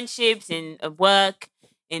in friendships, in work,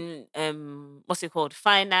 in what's it called,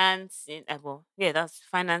 finance, in well, yeah, that's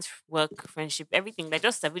finance, work, friendship, everything, like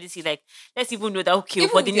just stability. Like let's even know that, okay,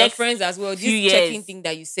 for Even the with your next friends as well, few this checking years, thing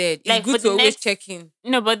that you said, it's like for good the to always next check in.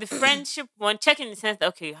 no, but the friendship one, check in the sense that,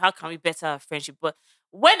 okay, how can we better our friendship? But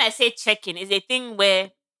when I say check in, is a thing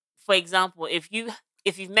where, for example, if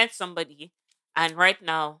you've met somebody and right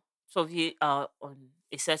now so of you are on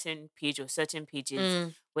a certain page or certain pages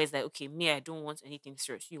Mm, where it's like, okay, me, I don't want anything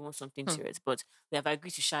serious, you want something hmm, serious, but we have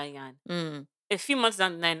agreed to shine, and mm. a few months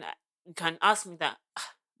down the line, you can ask me that,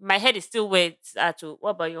 my head is still where it's at. Oh,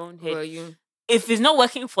 what about your own Who head? are you? If it's not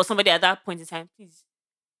working for somebody at that point in time, please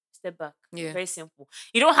step back. Yeah. Very simple.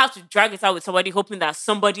 You don't have to drag it out with somebody hoping that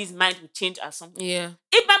somebody's mind will change at some point. Yeah.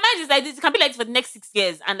 If my mind is like this, it can be like this for the next 6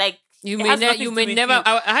 years, and like it has nothing You to do may with never. you.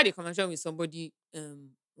 I had a conversation with somebody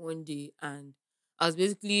one day, and I was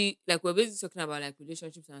basically like, we're basically talking about like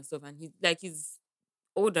relationships and stuff, and he's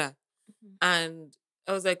older, Mhm. and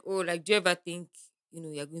I was like, oh, like, do you ever think,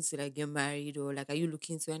 you're going to like get married, or like, are you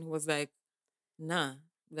looking to? And he was like, nah,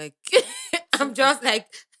 like, I'm Simple. just like,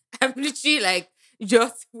 I'm literally like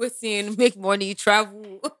just waiting, make money,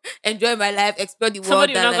 travel, enjoy my life, explore the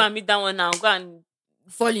Somebody world, will and not go like and meet that one now. Go and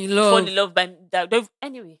fall in fall in love. love by that.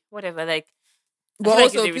 Anyway, whatever. Like I But feel like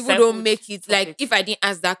it's also, a people don't recycled make it like, topic. if I didn't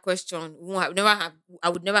ask that question, I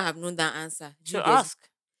would never have known that answer. Do you So guys? ask.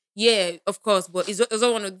 Yeah, of course. But it's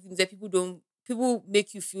not one of the things that people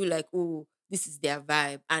make you feel like, oh, this is their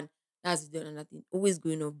vibe, and that's the another thing. Always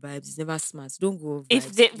going off vibes is never smart. Don't go off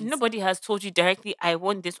vibes, If please. nobody has told you directly, I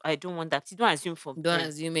want this, or I don't want that, you don't assume for Don't them.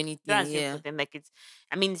 assume Don't anything. assume for Yeah. them. Like it's,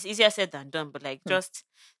 I mean, it's easier said than done, but like Hmm. just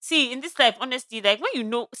see in this life, honestly, like when you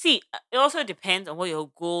know, see, it also depends on what your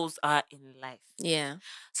goals are in life. Yeah.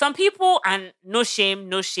 Some people, and no shame,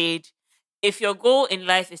 no shade, if your goal in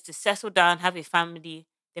life is to settle down, have a family,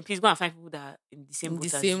 then please go and find people that are in the same In the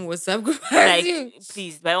boat as same you. WhatsApp group as Like, you.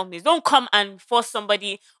 please, by all means, don't come and force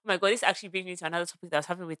somebody. Oh my god, this actually brings me to another topic that I was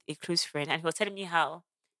having with a close friend, and he was telling me how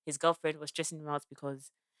his girlfriend was stressing him out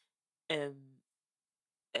because um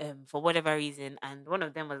for whatever reason, and one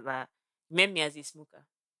of them was that you met me as a smoker,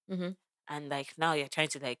 Hmm. and like now you're trying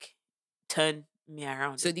to like turn me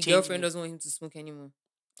around, So like the change girlfriend me. doesn't want him to smoke anymore.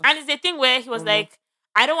 And it's the thing where he was Omo. like,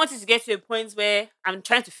 I don't want it to get to a point where I'm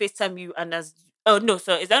trying to FaceTime you, and as oh no,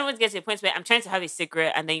 so it's I don't want to get to a point where I'm trying to have a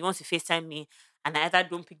cigarette and then you want to FaceTime me, and I either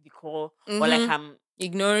don't pick the call, or like Mm-hmm. I'm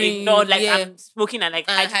Ignoring you. ignored, like Yeah. I'm smoking and like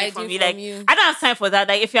And hiding it hiding from you. from Like you. I don't have time for that.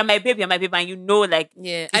 Like if you're my baby, and you know, like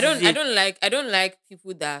Yeah, this is it. I don't like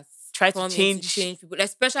people that Try to come in to change. change people,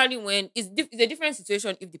 especially when it's a different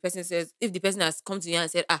situation. If the person has come to you and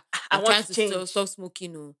said, ah, I I'm want trying to to change. stop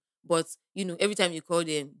smoking, oh, but every time you call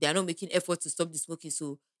them, they are not making effort to stop the smoking,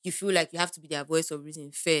 so you feel like you have to be their voice of reason.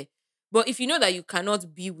 Fair. But if you know that you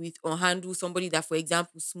cannot be with or handle somebody that, for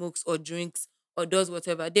example, smokes or drinks or does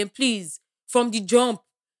whatever, then please, from the jump,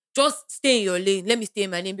 just stay in your lane. Let me stay in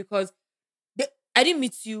my lane, because I didn't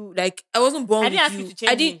meet you, like, I wasn't I born didn't with ask you you. to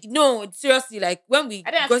I change didn't, me. no, seriously, like, when we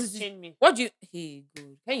I didn't ask got you to into, change me. what do you, hey,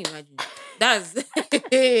 good. Can you imagine? That's, I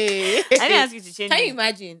didn't ask you to change can you me.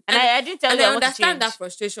 imagine? And I didn't tell And you I I want to understand that change.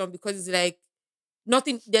 frustration, because it's like,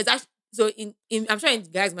 nothing, there's actually, so I'm sure in the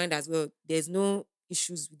guy's mind as well, there's no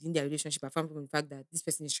issues within their relationship apart from the fact that this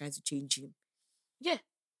person is trying to change him. Yeah.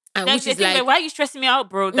 And Like which the is thing, like, like, why are you stressing me out,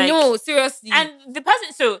 bro? Like, no, seriously. and the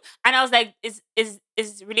person, so, and I was like, is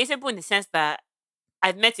relatable in the sense that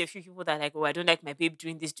I've met a few people that are like, oh, I don't like my babe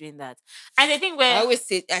doing this, doing that. And the thing where, I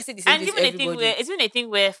say the same and thing to even a thing where, everybody. it's even a thing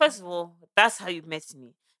where, first of all, that's how you met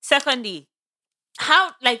me. Secondly, how,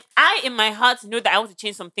 like, I in my heart know that I want to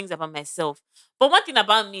change some things about myself. But one thing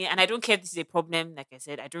about me, and I don't care if this is a problem, like I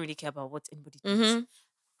said, I don't really care about what anybody thinks. Mm-hmm.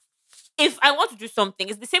 If I want to do something,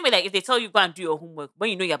 it's the same way like if they tell you go and do your homework when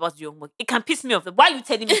you know you're about to do your homework, it can piss me off. Why are you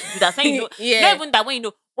telling me to do that? When you know, not Yeah. even that when you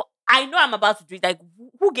know, I know I'm about to do it. Like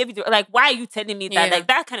who gave you the, like why are you telling me that? Yeah. Like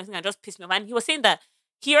that kind of thing that just pissed me off. And he was saying that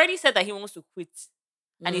he already said that he wants to quit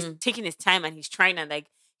and he's Mm. taking his time and he's trying and like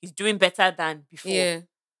he's doing better than before. Yeah.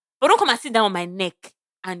 But don't come and sit down on my neck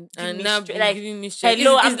and give And me now straight be like giving me stress.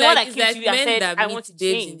 hello, I'm It's the one like that came to you and men said that I meet want to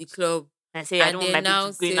babes in the change. club, And I say I and don't want they my babe now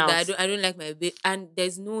to going say that out. I don't like my babe, and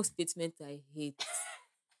there's no statement I hate.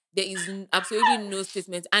 There is absolutely no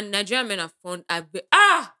statement, and Nigerian men are fun.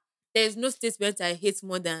 There's no statement I hate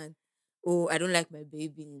more than, oh, I don't like my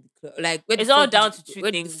baby in the club. Like, It's all down to two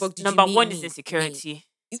where the things. fuck did you Number meet one is me? Me. insecurity.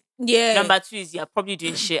 Yeah. Number two is you're probably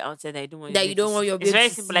doing shit outside that you don't want your That you babe to don't want see. your It's babe very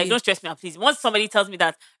to simple. Like, see. don't stress me out, please. Once somebody tells me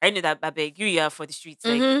that, I know that I beg you are for the streets.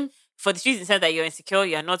 Like, Mm-hmm. for the streets, instead that you're insecure,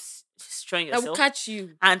 you're not showing I will yourself. catch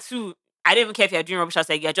you. And two, I don't even care if you're doing rubbish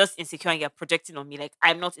outside. You're just insecure and you're projecting on me. Like,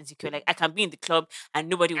 I'm not insecure. Like, I can be in the club and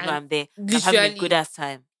nobody will know And I'm there. And I'm having a good literally, ass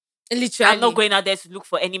time. I'm not Literally. going out there to look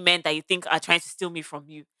for any men that you think are trying to steal me from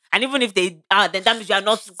you. And even if they are, then that means you are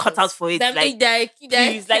not cut out Jesus. for it. That Like, means that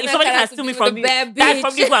please, like if that somebody can character to steal be me with a from you, bad that's bitch.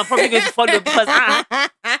 probably who I'm probably going to follow because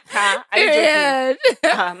are you joking?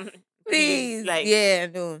 Period. Please, Please. like. Yeah,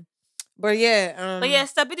 no. But yeah, But yeah,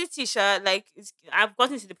 stability, Sha, like I've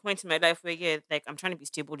gotten to the point in my life where yeah, like I'm trying to be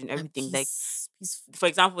stable in and everything. Like peaceful. for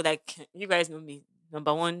example, like you guys know me,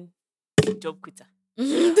 number one job quitter.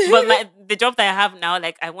 But the job that I have now,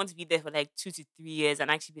 like I want to be there for like 2 to 3 years and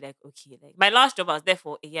actually be like, okay, like my last job I was there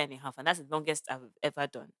for a year and a half, and that's the longest I've ever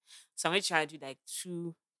done. So I'm gonna try to do like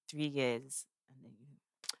 2, 3 years and then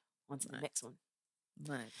on to the Mad. next one.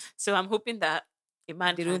 Mad. So I'm hoping that a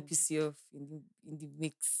man They can. don't piss you off in the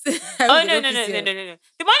mix. I hope Oh they no don't no piss no you no off. no no no!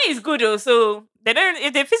 The money is good though, so they don't.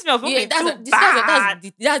 If they piss me off, it won't Yeah, be too that's bad.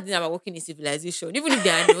 the thing about working in civilization. Even if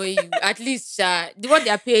they annoy you, at least what they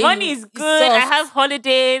are paying Money you is is good. I soft. have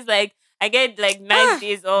holidays. Like I get like nice Ah,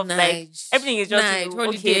 days off. Like nice, everything is just nice okay.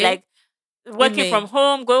 holiday. Like working from Amen.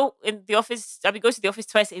 home, go in the office. I mean, go to the office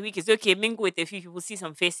twice a week. It's okay. Mingle with a few people, see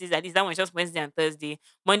some faces. At least that one's just Wednesday and Thursday.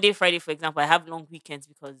 Monday, Friday, for example, I have long weekends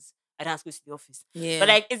because I don't have to go to the office. But Yeah,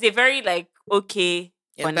 like, it's a very like okay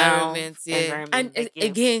for now environment. Yeah, and environment. Like yeah,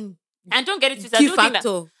 again, and don't get it twisted. I key don't think that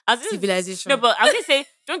factor I was just, no, civilization. but I was gonna say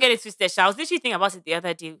don't get it twisted. Sha. I was literally thinking about it the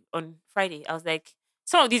other day on Friday. I was like,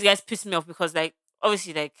 some of these guys piss me off because like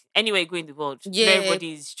obviously like anywhere you go in the world, not Yeah,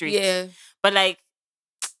 everybody is straight. yeah. But like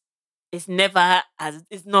it's never as It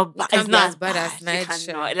it's can't be not as as bad as bad. It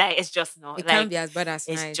Niger. cannot like it's just not It can't like be as bad as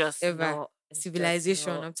it's Niger just ever. not. It's just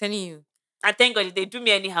Civilization. not. I'm telling you. I thank God if they do me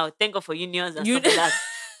anyhow. Thank God for unions and You stuff like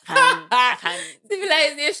that. I can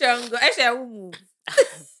civilization. Go. Aisha will move.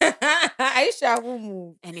 Aisha will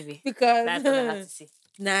move anyway. because That's all I have to say.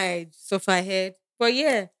 nice. So far ahead. But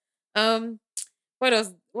yeah. Um. What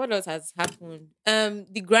else has happened?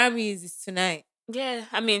 The Grammys is tonight. Yeah,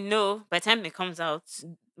 I mean no. By the time it comes out,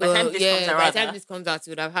 by the time this comes Yeah. out By the time rather. this comes out, it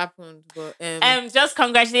would have happened. But Just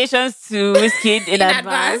congratulations to Wizkid in in advance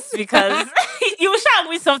advance, because you shall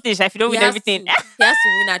win something Sha, if you don't he win has everything. to. He has to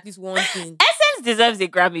win at least one thing. Essence deserves a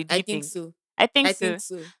Grammy. Do I you think think? so. I think I so. think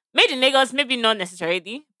so. Made in Lagos, maybe not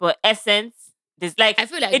necessarily, but Essence, there's like I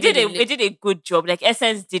feel like it did Made in it did a good job. Like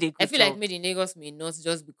Essence did a I good feel like job. Made in Lagos may not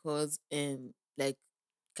just because like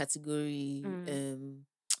category Mm.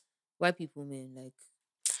 white people men like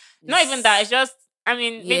Not even that. It's just I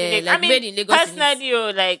mean, Made in yeah, Lagos. I like mean, Made in Lagos in its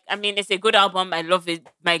personally, like I mean, it's a good album. I love it.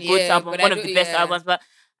 My go-to yeah, album, but I one of don't the best yeah. albums. But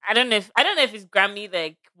I don't know if it's Grammy.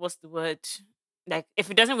 Like, what's the word? Like, if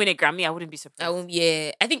it doesn't win a Grammy, I wouldn't be surprised. I won't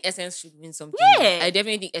yeah. I think Essence should win something. Yeah. I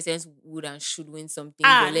definitely think Essence would and should win something.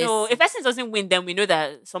 Ah, but no. If Essence doesn't win, then we know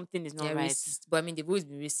that something is not they're right. racist. But I mean they've always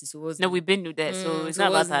been racist, so what's No, new? we've been to that, so it's so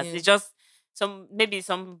not about what's us. new? It's just maybe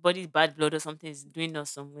somebody's bad blood or something is doing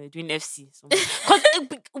us somewhere, doing FC somewhere.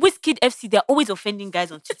 Because Wizkid FC, they're always offending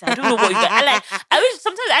guys on Twitter. I don't know what you guys. I wish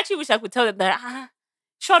sometimes I actually wish I could tell them that.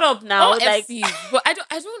 Shut up now, All like FCs, but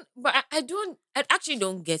I actually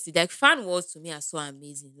don't get it. Like fan wars to me are so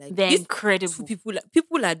amazing. Like they're these incredible. two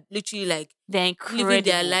people are literally like They're incredible. living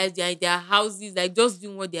their lives, they're in their houses, like just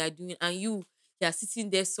doing what they are doing, and you're sitting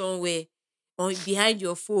there somewhere on behind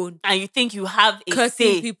your phone, and you think you have a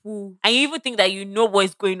cursing say, people. and you even think that you know what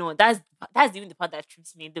is going on. That's even the part that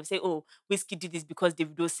trips me. They'll say, "Oh, Whiskey did this because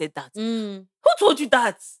Davido said that." Who told you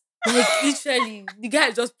that? Like literally, the guy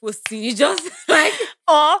is just posting. He just like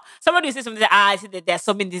or somebody will say something like, I said that they're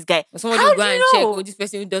subbing this guy. or somebody How will do go you and check, know? oh, this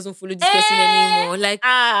person doesn't follow this person anymore. Like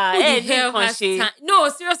who the hell has time? No,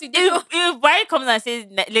 seriously, they don't. If Barry comes and says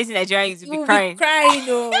lazy Nigerians, you'll be crying.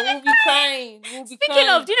 Oh, we'll be crying. Speaking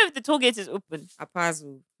of, do you know if the toll gate is open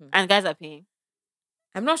Apazu. and guys are paying?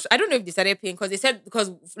 I'm not sure. I don't know if they started paying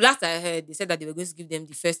because last I heard they said that they were going to give them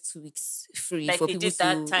the first 2 weeks free Like for they people did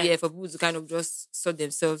that to time. for people to kind of just sort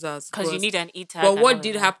themselves out. Because you need an e-tag. But and what all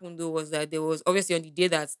did that. happen though was that there was obviously on the day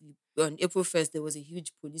that on April 1st there was a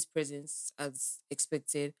huge police presence as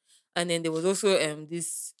expected, and then there was also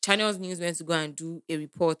this Channels News went to go and do a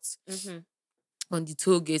report on the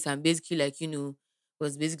toll gates and basically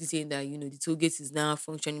was basically saying that the toll gate is now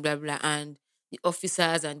functioning blah blah, and the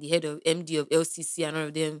officers and the head of MD of LCC and all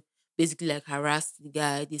of them basically like harassed the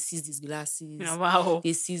guy. They seized his glasses. Oh, wow.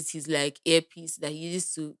 They seized his like earpiece that he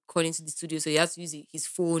used to call into the studio, so he has to use his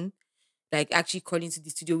phone, like actually call into the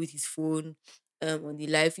studio with his phone on the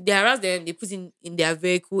live. They harassed them. They put in their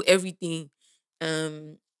vehicle everything.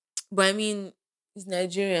 But I mean, it's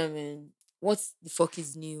Nigeria, man. What the fuck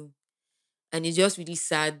is new? And it's just really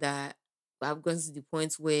sad that I've gotten to the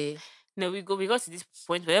point where No, we got to this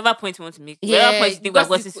point. Whatever point you want to make, yeah, whatever point you think we have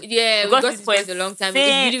got to, yeah, we we got got to to this this point point a long time.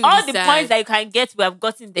 Say It's really, all really the sad. points that you can get, we have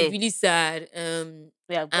gotten there. It's really sad.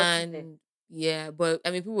 We have gotten there. And Yeah, but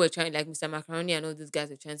I mean, people were trying, like Mr. Macaroni and all those guys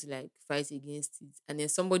were trying to like fight against it. And then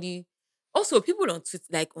somebody, also people on Twitter,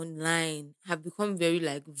 like online, have become very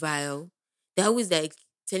like vile. They're always like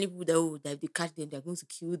telling people that, oh, that if they catch them, they're going to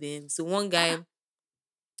kill them. So one guy Ah,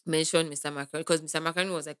 mentioned Mr. Macaroni because Mr.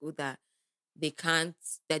 Macaroni was like, oh, that they can't,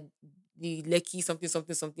 that the Lekki something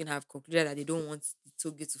something something have concluded that they don't want the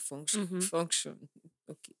toge to function. mm-hmm, Function.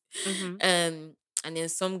 Okay. mm-hmm. And then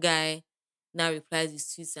some guy now replies his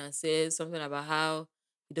tweets and says something about how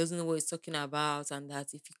he doesn't know what he's talking about and that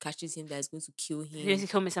if he catches him, that is going to kill Just him,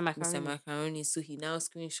 call Mr. Mr. Macaroni. Macaroni. So he now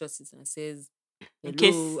screenshots it and says, In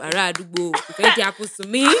hello, case. Ara Adubo. If anything happens to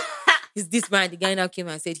me, it's this man. The guy now came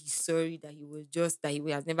and said he's sorry, that he was just, that he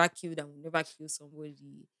has never killed and will never kill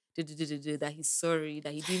somebody. That he's sorry,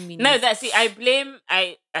 that he didn't mean No, it. that's it. I blame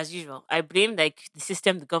I as usual. I blame like the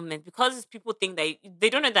system, the government, because people think that they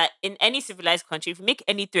don't know that in any civilized country, if you make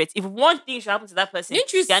any threats, if one thing should happen to that person,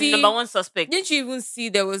 Didn't you they are number see? one suspect. Didn't you even see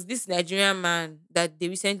there was this Nigerian man that they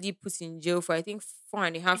recently put in jail for I think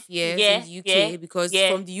 4.5 years in Yeah, the yeah, UK because yeah.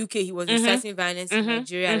 from the UK he was Mhm, inciting violence in mhm,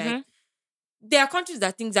 Nigeria. Like mhm. there are countries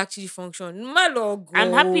that things actually function. Malo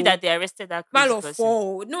I'm happy go, that they arrested that crazy malo person.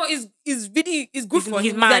 fall. No, it's really it's good for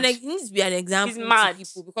He's him. mad. He needs to be an He's example to mad.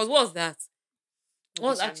 people because what's that?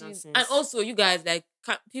 What's Rubbish and actually, and nonsense. also you guys like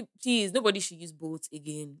please nobody should use boats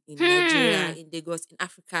again in Nigeria, Hmm. in Lagos, in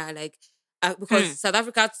Africa, like because Hmm. South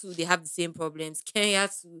Africa too they have the same problems, Kenya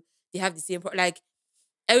too they have the same like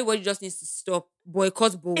everybody just needs to stop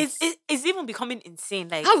boycott boats. It's even becoming insane.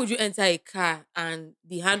 How Like, would you enter a car and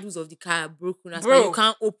the handles of the car are broken as per you bro.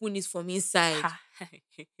 can't open it from inside? Ha.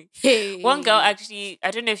 One girl Hey. actually,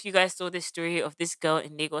 I don't know if you guys saw this story of this girl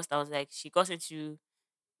in Lagos that was like, she got into,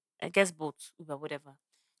 I guess, boat, Uber, whatever.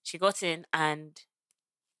 She got in and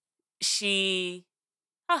she,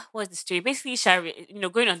 what's the story? Basically, Shari,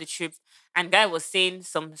 going on the trip, and guy was saying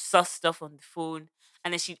some sus stuff on the phone,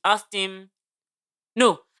 and then she asked him,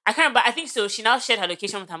 no, I can't remember. I think so. She now shared her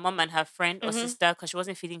location with her mom and her friend or Mm-hmm. sister because she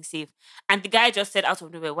wasn't feeling safe. And the guy just said out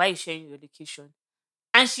of nowhere, "Why are you sharing your location?"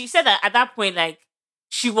 And she said that at that point, like,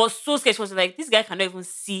 she was so scared. She was like, "This guy cannot even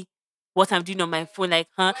see what I'm doing on my phone." Like,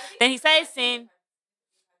 huh? Then he started saying,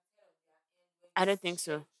 "I don't think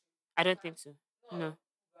so. I don't think so. No,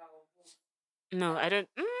 no, I don't.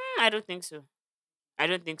 I don't think so. I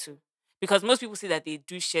don't think so." Because most people say that they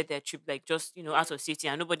do share their trip, like just out of safety,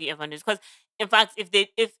 and nobody ever knows. Because in fact, if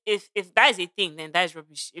that is a thing, then that is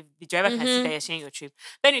rubbish. If the driver can see that Mm-hmm. you're sharing your trip,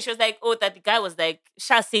 then she was like, "Oh, that the guy was like,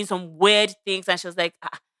 she was saying some weird things," and she was like,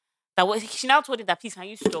 that was she now told him that, please, can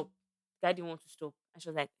you stop? The guy didn't want to stop, and she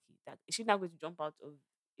was like, is she now going to jump out of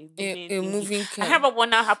a moving A thingy? moving I can't car remember what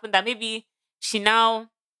now happened, that maybe she now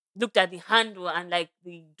looked at the handle and like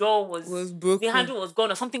was the broken. handle was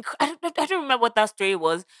gone or something. I don't remember what that story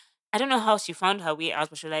was. I don't know how she found her way out,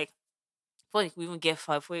 but she was like, before they could even get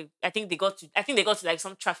far, I think they got to like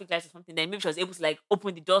some traffic lights or something. Then maybe she was able to like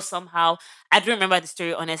open the door somehow. I don't remember the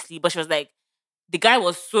story honestly, but she was like, the guy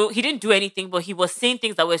was so, he didn't do anything, but he was saying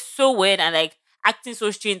things that were so weird and like acting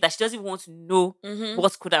so strange that she doesn't even want to know Mm-hmm.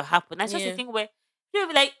 what could have happened. That's just a Yeah. thing where you'll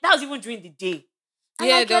be like, that was even during the day. And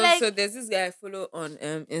Yeah, like you're like, there's this guy I follow on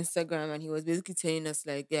Instagram and he was basically telling us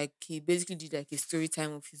like he basically did like a story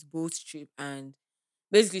time of his boat trip and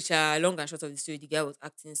basically long and short of the story, the guy was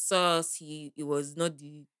acting sus. It was not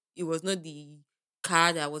the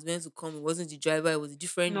car that was meant to come, it wasn't the driver, it was a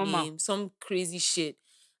different normal. name, some crazy shit.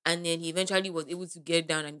 And then he eventually was able to get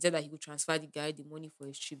down and he said that he would transfer the guy the money for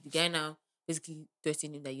his trip. The guy now basically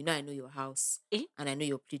threatening him that I know your house Eh? and I know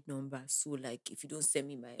your plate number. So like if you don't send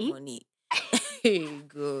me my Eh? money, hey,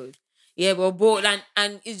 good. Yeah, but both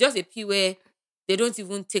and it's just a P where they don't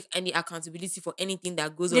even take any accountability for anything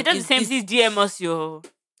that goes They on. do the same, please DM us yo.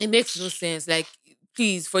 It makes no sense. Like,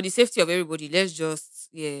 please, for the safety of everybody,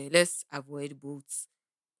 let's avoid boats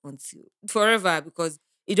until forever because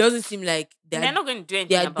it doesn't seem like They're not going to do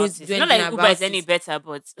they anything are going about to it. do It's not anything like Uber is about any it. better,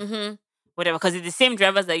 but Mm-hmm. whatever. Because it's the same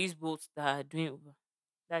drivers that use boats that are doing Uber.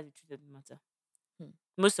 That's the truth of the matter.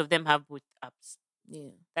 Most of them have both apps. Yeah.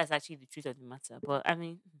 That's actually the truth of the matter. But I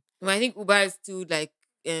mean, But I think Uber is still like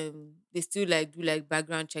they still like do like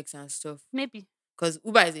background checks and stuff. maybe. Because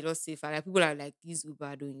Uber is a lot safer. Like people are like use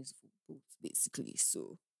Uber, don't use boats, basically.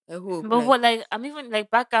 So I hope But like what, like, I'm even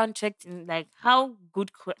like background checked in, like, how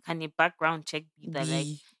good can a background check be that, like,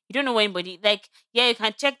 we you don't know anybody, like, yeah, you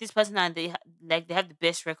can check this person and like they have the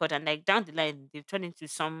best record, and like down the line they've turned into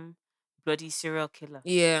some bloody serial killer.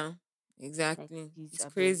 yeah, Like, exactly. please, It's I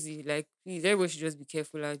beg. crazy. Like please, everybody should just be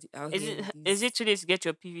careful out Is here it in is it these. too late to get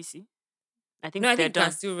your PVC? I No, think I they're think you can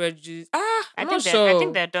done. still register. I'm I not think they're I think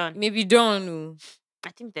sure. they're done. Maybe done. Oh. I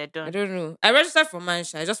think they're I done. don't know. I registered for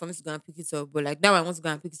Mansha. I just want me to go and pick it up. But like now I want to go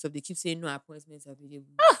and pick it up. They keep saying no appointments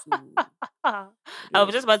available. So I I was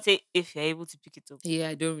don't just about to say if you're able to pick it up. yeah,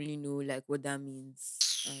 I don't really know like what that means.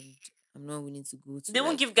 And I'm not willing to go to They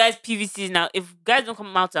won't like give guys PVCs now. If guys don't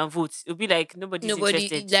come out and vote, it'll be like nobody's nobody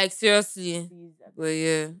interested. like seriously. Please, But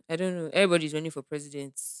yeah, I don't know. Everybody's running for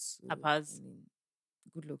president. So I Apaz. mean,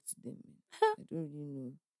 good luck to them. I don't really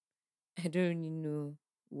know. I don't really know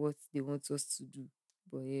what they want us to do.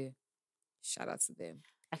 But yeah, shout out to them.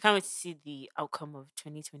 I can't wait to see the outcome of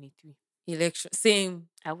 2023. Election same.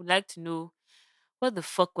 I would like to know what the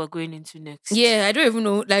fuck we're going into next. Yeah, I don't even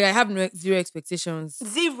know. Like I have no zero expectations. I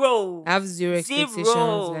Zero. have zero expectations.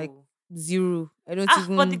 Like Zero. zero. I don't Ah,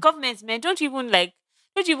 but the even. government, man, don't you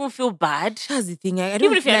even feel bad? That's the thing. I Even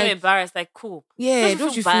don't if you're not like. embarrassed, like cool. Don't Yeah, you feel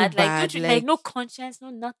don't you feel bad? Like don't bad? you like Like no conscience, no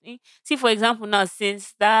nothing? See, for example, now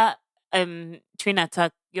since that train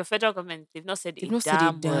attack, your federal government, they've not said they've a not said a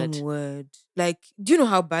damn damn word. word. Like, do you know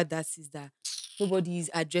how bad that is? That nobody is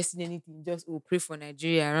addressing anything. Just pray for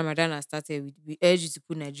Nigeria. Ramadan has started. We urge you to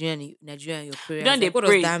put Nigeria in your prayers. Don't they Like, what does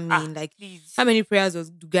pray? that Ah, mean? Like, how please. many prayers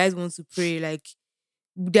do guys want to pray? Like,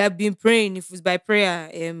 they have been praying. If it's by prayer,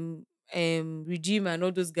 regime and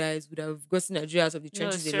all those guys would have gotten Nigeria out of the No,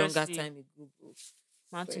 trenches a longer seriously. time ago, bro.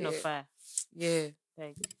 But Mountain of yeah, fire. yeah,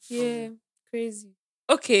 Like for yeah, real. crazy.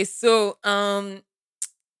 Okay, so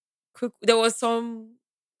quick, there was some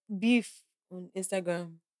beef on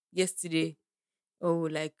Instagram yesterday. Oh,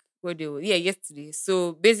 like what they were, yeah, yesterday.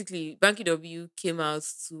 So basically, Banky W came out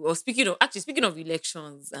to, or speaking of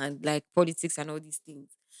elections and like politics and all these things,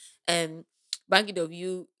 um, Banky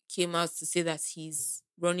W came out to say that he's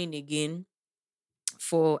running again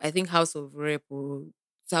for I think House of Rep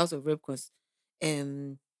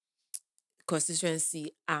um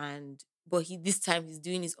constituency, and but he this time he's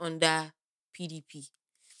doing it under PDP,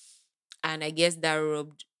 and I guess that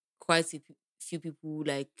rubbed quite few people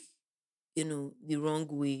like the wrong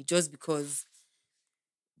way just because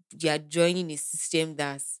you are joining a system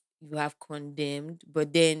that you have condemned,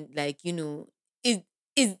 but then like it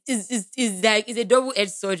is like it's a double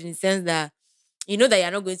edged sword in the sense that you know that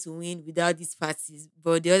you're not going to win without these parties,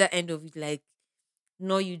 but the other end of it, like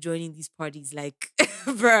not you joining these parties, like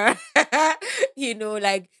bruh.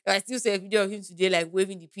 Like I still saw a video of him today, like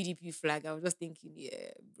waving the PDP flag. I was just thinking,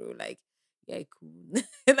 yeah, bro, like yeah, cool.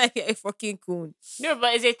 Like yeah, fucking cool. No,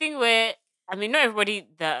 but it's a thing where I mean, not everybody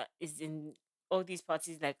that is in all these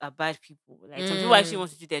parties like are bad people. Like some people actually Mm.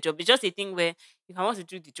 want to do their job. It's just a thing where you can want to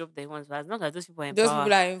do the job they want, but as long as those people are in Those power,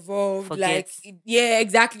 people are involved, forget. like yeah,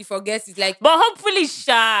 exactly. Forget it, like But hopefully,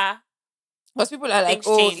 Sha, because people are like, things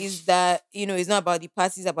oh, is change. that it's not about the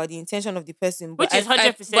party, it's about the intention of the person. But Which is I hundred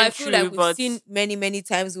but I percent feel like true, we've but seen many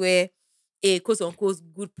times where a quote unquote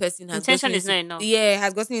good person has gotten intention is not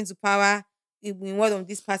into enough. power in one of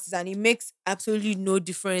these parties, and it makes absolutely no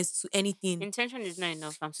difference to anything. Intention is not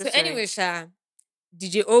enough. I'm so So sorry. anyway, Sha,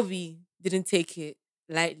 DJ Obi didn't take it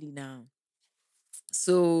lightly now.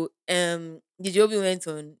 So DJ Obi went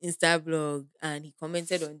on Insta blog and he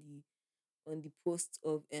commented on the post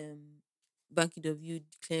of Banky W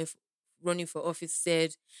declaring running for office,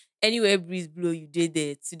 said, anywhere breeze blow you did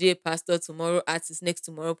there. Today pastor, tomorrow artist, next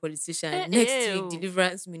tomorrow politician, next week Ew.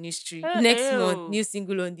 deliverance ministry, next month new Ew.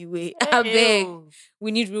 single on the way. I beg, Ew.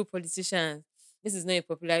 we need real politicians. This is not a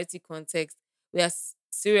popularity context. We are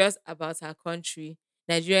serious about our country.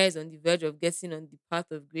 Nigeria is on the verge of getting on the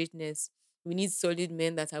path of greatness. We need solid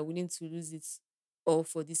men that are willing to lose it all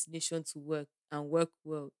for this nation to work and work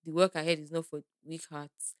well. The work ahead is not for weak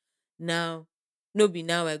hearts. Now, no be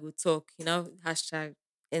now I go talk. Hashtag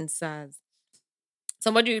NSAS.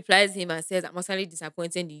 Somebody replies him and says, I'm utterly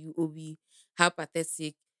disappointed in the UOB. How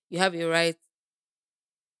pathetic. You have a right.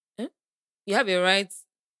 eh? You have a right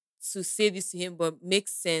to say this to him, but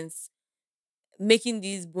makes sense. Making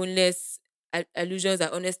these boneless allusions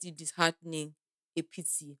are honestly disheartening. A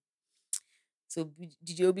pity. So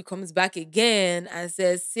DJOB comes back again and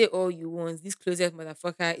says, say all you want. This closet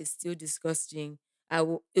motherfucker is still disgusting.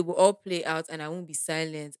 It will all play out and I won't be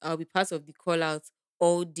silent. I'll be part of the call out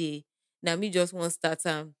all day. Now me just won't start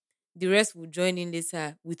the rest will join in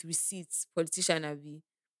later with receipts. Politician Abi,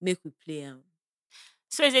 make we play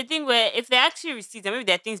So it's a thing where if they actually receive, maybe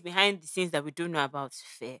there are things behind the scenes that we don't know about.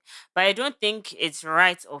 Fair, but I don't think it's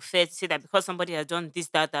right or fair to say that because somebody has done this,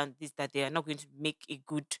 that, and this, that they are not going to make a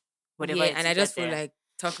good whatever Yeah, it and I is just that feel they're like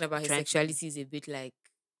talking about his trying to do. sexuality is a bit like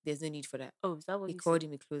there's no need for that. Oh, is that what He you called said?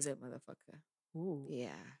 him a closet motherfucker. Ooh. Yeah.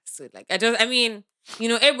 So like I mean,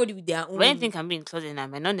 everybody with their But anything own. can be in clothing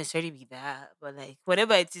and might not necessarily be that. But like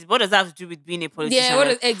whatever it is, what does that have to do with being a Yeah, politician? Like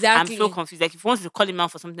I'm so exactly? confused. Like if you want to call him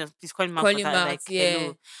out for something else, please call him out Call for him that. out. Like Yeah.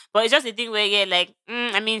 hello. But it's just a thing where yeah, like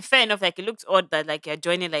I mean, fair enough. Like it looks odd that like you're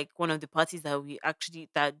joining like one of the parties that we actually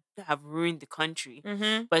that have ruined the country.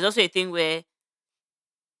 Mm-hmm. But it's also a thing where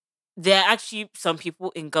there are actually some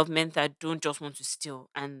people in government that don't just want to steal,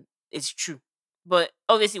 and it's true. But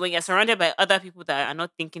obviously, when you're surrounded by other people that are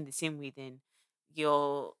not thinking the same way, then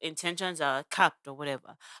your intentions are capped or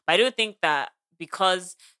whatever. But I don't think that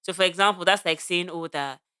because, so for example, that's like saying, oh,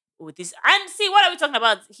 that, oh, this, and see, what are we talking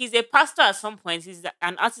about? He's a pastor at some point, he's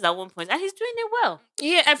an artist at one point, and he's doing it well.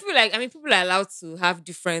 Yeah, I feel like people are allowed to have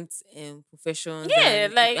different professions Yeah,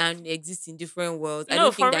 like, and exist in different worlds. I no,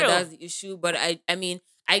 don't think for that real. that's the issue, but I mean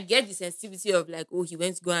I get the sensitivity of like, oh, he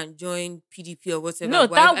went to go and join PDP or whatever. No,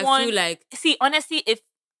 But that I feel one, like see, honestly, if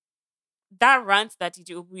that rant that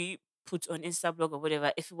we put on Instablog or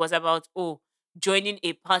whatever, if it was about joining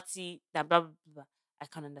a party that blah blah blah, blah, I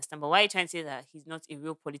can understand. But why are you trying to say that he's not a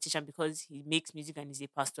real politician because he makes music and he's a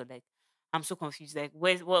pastor? Like I'm so confused. Like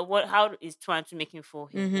where's what how is trying to make him for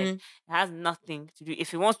him? Like mm-hmm. it has nothing to do.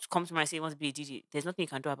 If he wants to come to me and say he wants to be a DJ, there's nothing you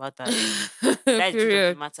can do about that. That's the truth of the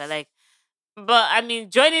Period. matter. Like but I mean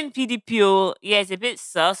joining PDPO, yeah, it's a bit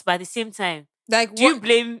sus, but at the same time, Like do you what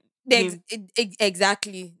blame him?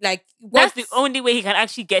 exactly. Like That's what the only way he can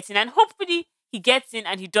actually get in, and hopefully he gets in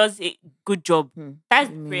and he does a good job. hmm. That's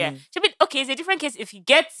I the prayer. mean, So, but okay, it's a different case if he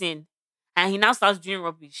gets in and he now starts doing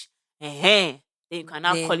rubbish. Then you can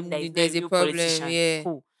now call him that he's not a there's a real problem, politician. yeah.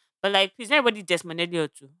 Cool, but like, please, everybody Desmond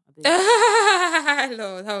Elliot too. I beg.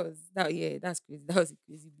 Lord, yeah, that's crazy. That was a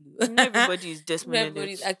crazy blue. Not everybody is Not Desmond Elliot.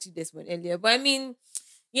 everybody's actually Desmond earlier. But I mean,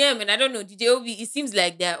 yeah, man, I don't know. DJOB, it seems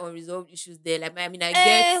like there are unresolved issues there. Like I mean,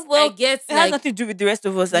 I Well, get it has like, nothing to do with the rest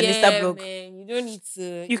of us and Insta yeah, blog. man, You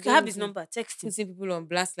you can don't have need his to number, text him, putting people on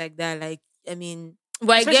blast like that. Like, I mean,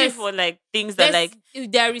 but especially for like things I that guess like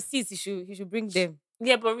if there are receipts, he should bring them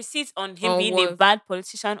yeah, but receipts on him on being a what bad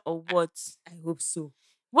politician or I, what? I hope so.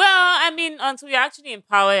 Well, I mean, until you're actually in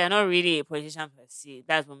power, you're not really a politician per se.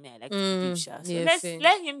 That's what me I like to believe, Sha. So Yeah, let's fair.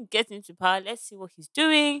 let him get into power. Let's see what he's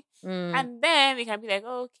doing, Mm, and then we can be like,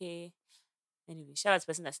 oh, okay. Anyway, shout out to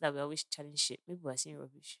the person that said that we always challenge shit. Maybe we're saying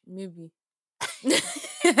rubbish. maybe.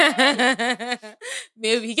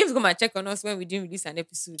 Maybe he came to come and check on us when we didn't release an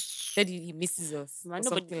episode. Said he misses us Man, or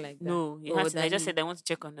nobody. something like that. No, you Or have to. I that just he, said they want to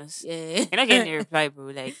check on us. yeah. You're not getting a reply, bro.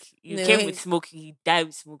 Like you came No. with smoke, you die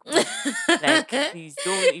with smoke, bro. Like please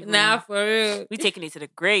don't Nah, even. for real. We taking it to the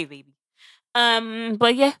grave, baby.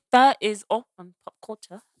 But yeah, that is all on pop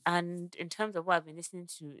culture. And in terms of what I've been listening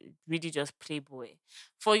to, really just Playboy.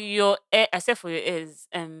 For your ear, I said for your ears,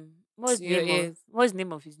 To your ears. what's the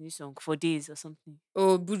name of his new song? For Days or something.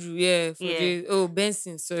 Oh, Buju, yeah, for Yeah. the oh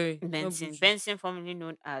Benson, sorry, not Benson. Buju. Benson formerly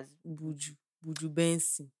known as Buju. Buju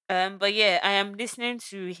Benson. But yeah, I am listening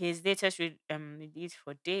to his latest release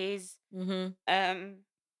for Days. Mm-hmm. Um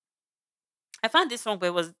I found this song but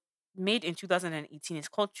it was made in 2018. It's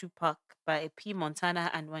called Tupac by P Montana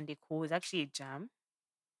and One Day Cool. It's actually a jam.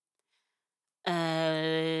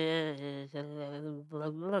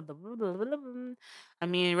 I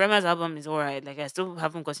mean, Rema's album is alright. Like, I still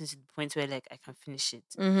haven't gotten to the point where like I can finish it.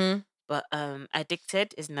 Mm-hmm. But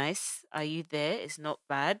Addicted is nice. Are You There? It's not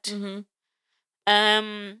bad. Mm-hmm.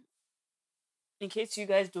 Um, in case you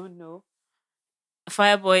guys don't know,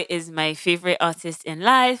 Fireboy is my favorite artist in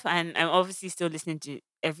life, and I'm obviously still listening to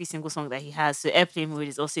every single song that he has. So Airplane Mode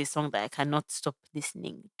is also a song that I cannot stop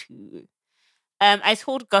listening to. I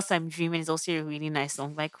told Gus I'm Dreaming is also a really nice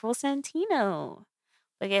song by Cole Santino.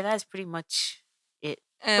 But yeah, that's pretty much it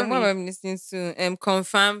for What me. am I listening to?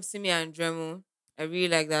 Confirm, Simi and Dremo. I really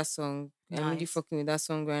like that song. I'm really Nice. fucking with that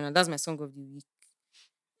song right now. That's my song of the week.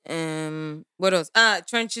 What else? Ah,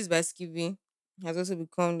 Trenches by Skibby has also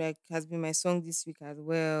become like has been my song this week as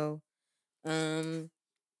well. Um,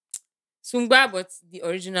 Sungba, but the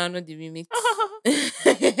original, not the remix.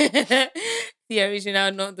 The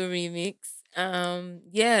original, not the remix.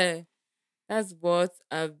 Yeah, that's what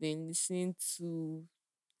I've been listening to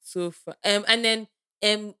so far. And then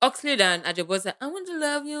Oxlade and Ajabosa, I want to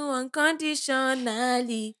love you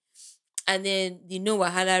unconditionally. And then the No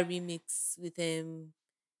Wahala remix with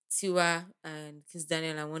Tiwa and Kiss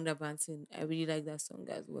Daniel and Wonder Banton. I really like that song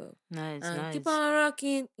as well. Nice, And keep nice. on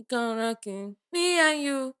rocking, keep on rocking, me and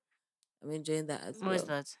you. I'm enjoying that as What is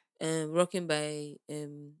well. that? Rocking by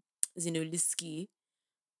Zinoliski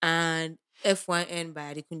and FYN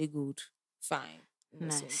by Adekunle Gold. Fine. I'm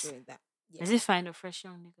also Nice. enjoying that. Is Yeah. it fine or fresh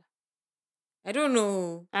young nigga? I don't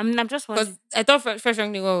know. I'm just Because wondering. I thought Fresh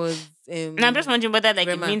Young Nigga was And I'm just wondering whether like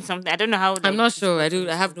it Rema. means something. I don't know how I'm like not he's sure. watching I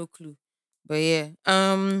this have stuff. no clue. But yeah.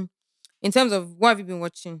 In terms of what have you been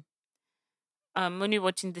watching? I'm only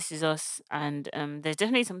watching This Is Us, and there's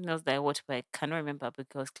definitely something else that I watched, but I cannot remember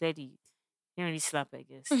because clearly it didn't really slap. I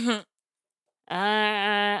guess.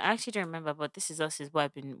 I actually don't remember, but This Is Us is what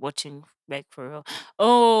I've been watching like for real.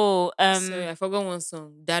 Oh, Sorry, I forgot one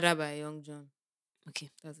song. Dada by Young John. okay.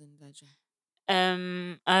 That's in that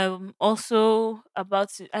John. I'm also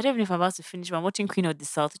about to. I don't even know if I'm about to finish. But I'm watching Queen of the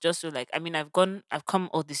South. Just so like, I mean, I've come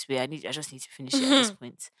all this way. I just need to finish it at this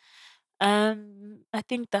point. I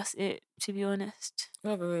think that's it. To be honest.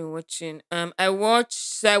 What have I been watching? I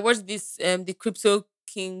watched this the Crypto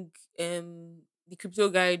King the crypto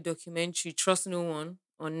guy documentary, Trust No One,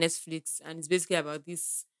 on Netflix, and it's basically about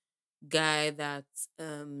this guy that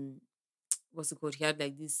what's it called? He had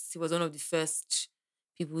like this. He was one of the first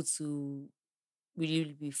people to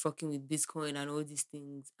really be fucking with Bitcoin and all these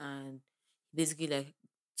things, and basically like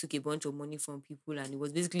took a bunch of money from people, and it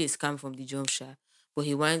was basically a scam from the jump shot. But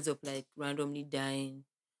he winds up like randomly dying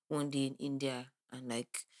one day in India, and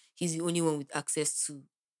like he's the only one with access to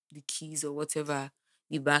the keys or whatever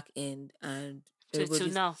the back end, and To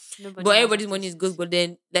everybody's now, nobody but has everybody's access money to is good. this. But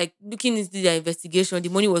then, like looking into their investigation, the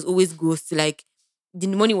money was always ghost. Like the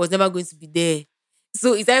money was never going to be there.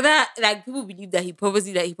 So it's either like people believe that he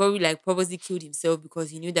probably like purposely killed himself because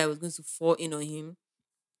he knew that it was going to fall in on him.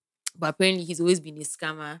 But apparently he's always been a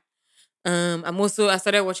scammer. I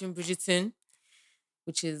started watching Bridgerton,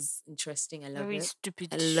 which is interesting. I love Very it.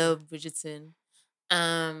 stupid I show. love Bridgerton.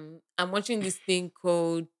 I'm watching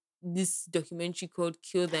this documentary called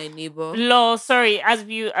Kill Thy Neighbor. Law, sorry. As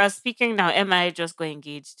you are speaking now, MI just got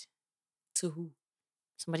engaged. To who?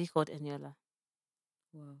 Somebody called Eniola.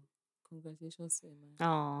 Wow. Congratulations to MI.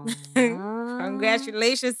 Oh,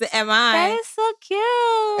 Congratulations to that MI. is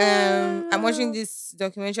so I'm watching cute. this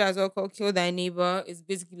documentary as well called Kill Thy Neighbor. It's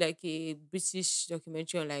basically like a British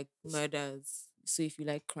documentary on like murders. So if you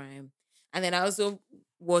like crime. And then I also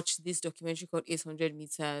watched this documentary called 800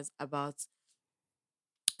 Meters about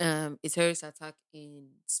a terrorist attack in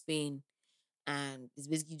Spain. And it's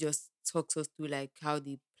basically just talks us through like how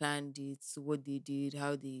they planned it, what they did,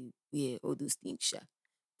 how they all those things. Sha.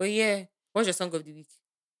 But yeah, what's your song of the week?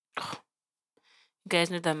 You guys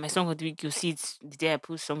know that my song of the week, you'll see it's the day I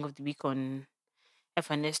put song of the week on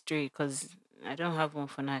FNS3 because I don't have one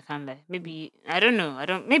for now. I can't lie. Maybe, I don't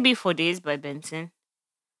know. Maybe 4 Days by Benson,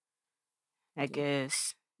 I Yeah.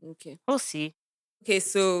 guess. Okay. We'll see. Okay,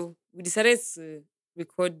 so we decided to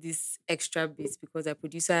record this extra bit because our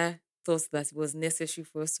producer thought that it was necessary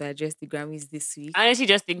for us to address the Grammys this week. I honestly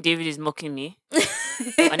just think David is mocking me.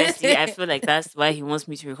 Honestly, I feel like that's why he wants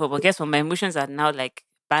me to record. But guess what? My emotions are now like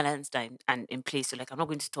balanced and in place. So like I'm not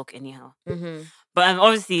going to talk anyhow. Mm-hmm. But I'm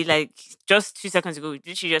obviously like just 2 seconds ago,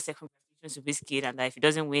 did she just say congratulations to Biscuit and that if he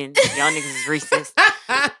doesn't win, y'all niggas is racist.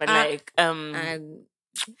 But like And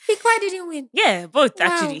Big Why didn't win. yeah, both Wow,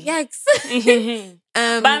 actually. yikes.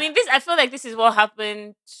 But I mean I feel like this is what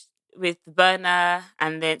happened with Burner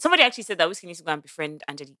and then somebody actually said that Whiskey needs to go and befriend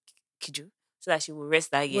Angelique Kidjo so that she will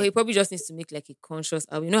rest that Well, year. he probably just needs to make like a conscious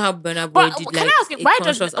album. You know how Burna Boy But did can like I ask you a why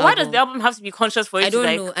conscious why does album. the album have to be conscious for I it to don't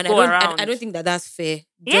like know, and go I around? don't think that that's fair.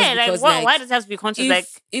 Yeah, Just like because why like does it have to be conscious? Like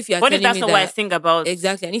if you're what if telling that's me not what I that sing about?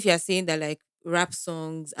 exactly, and if you're saying that like rap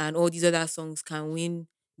songs and all these other songs can win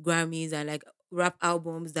Grammys and like rap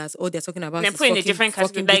albums that's all they're talking And about then is put in a different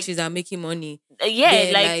category, fucking like bitches and making money, yeah,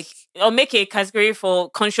 then like like or make a category for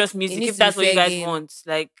conscious it music needs if to be that's what you fair guys game. want.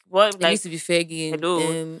 Like what? It needs Like to be fair game.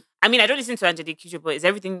 hello. I mean, I don't listen to Angelique Kidjo, but is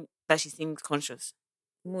everything that she sings conscious?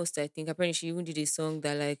 Most I think apparently she even did a song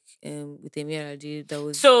that like with Emira did that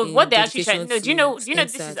was So what in they actually try? dedication No, to do you know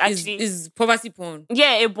this is NSAS actually is poverty porn.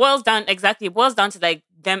 yeah, it boils down exactly. It boils down to like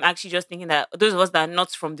them actually just thinking that those of us that are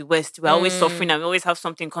not from the West, we're always suffering Mm, and we always have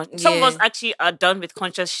something. Some of us yeah. actually are done with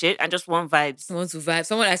conscious shit and just want vibes. Want to vibe.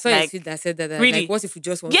 Someone I saw a Like tweet that said that like really, what if we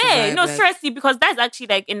just want to yeah, vibe? no, Like seriously, because that's actually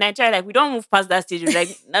like in Nigeria, like we don't move past that stage.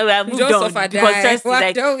 Like now we have we moved don't on suffer because die. seriously, Why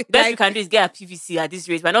like don't we best we like can do is get a PVC at this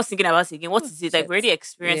rate. We're not thinking about it again. What oh, is it? Like shit. we already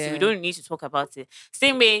experienced it. We Yeah. don't need to talk about it.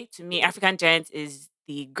 Same way to me, African Giant is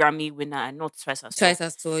the Grammy winner and not Twice as Tall. Twice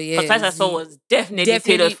as tall, yeah. Because Twice Is as Tall the was definitely tailored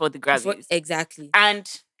definitely for the for Grammys. exactly.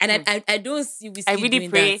 And And hmm, I don't see I Whiskey really doing that.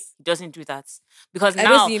 pray he doesn't do that. Because I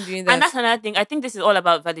don't now, see him doing and that. that's another thing. I think this is all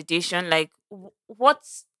about validation. Like, what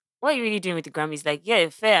are you really doing with the Grammys? Like, yeah,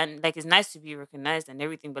 fair and like it's nice to be recognized and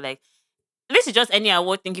everything, but like this is just any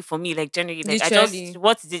award thinking for me. Like generally, like I just Literally.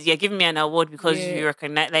 what is it? You're giving me an award because Yeah. you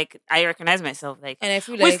recognize. Like I recognize myself. Like And I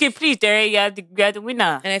feel whiskey, like please, there you're the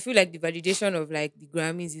winner. and I feel like the validation of like the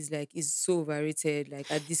Grammys is like is so overrated, like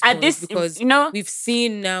at this At point, this, because you know, we've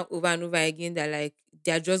seen now over and over again that like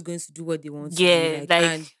they're just going to do what they want to do. yeah, Like like,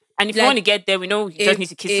 and and if you want like to get there, we know you just need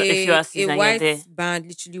to kiss a few a asses and you're white there. band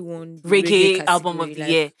literally won the reggae Reggae album of category. the Like,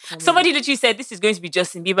 year. come on. Somebody literally said this is going to be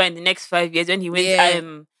Justin Bieber in the next 5 years when he wins Yeah.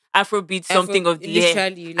 Afrobeat Afro something of the year,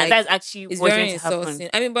 literally and like that's actually it's what's going very to happen. insulting.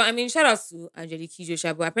 I mean, but I mean, shout out to Angelique Kidjo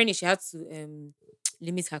Sha, but apparently she had to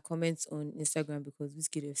limit her comments on Instagram because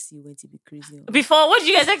Wizkid FC went to be crazy on her. Before, what do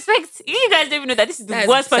you guys expect? You guys don't even know that this is the That's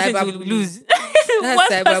worst person to cyberbullying. lose. This is the That's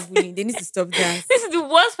worst person. cyberbullying. They need to stop that. This is the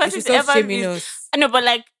worst They person should to stop ever shaming lose. us. I know, but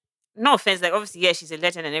like, no offense, like obviously, yeah, she's a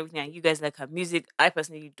legend and everything, and you guys like her music. I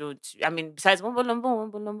personally don't. I mean, besides Wombo Lumbo,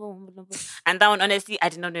 Wombo Lumbo, Wombo Lumbo, and that one, honestly, I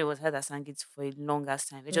did not know it was her that sang it for a long ass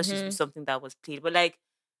time. It just used to be Hmm. something that was played. But like,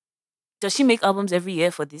 does she make albums every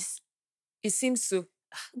year for this? It seems so.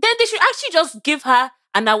 Then they should actually just give her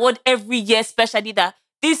an award every year, especially that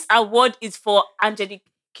this award is for Angelique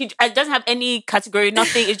Kidjo. It doesn't have any category,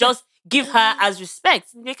 nothing. It's just give her as respect.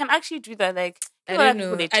 They can actually do that. Like, I give other don't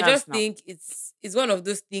people know. a I chance just now. think it's one of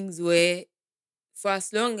those things where for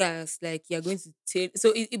as long as like you're going to take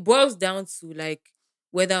so it boils down to like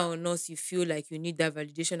whether or not you feel like you need that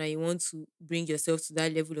validation and you want to bring yourself to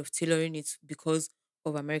that level of tailoring it because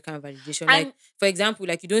of American validation. Like And for example,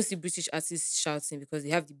 like you don't see British artists shouting because they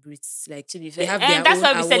have the Brits, like to be they fair, have and their that's own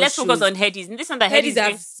why we said award let's focus shows. on Headies. And this one that Headies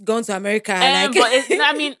Headies have gone to America, like but it's, no,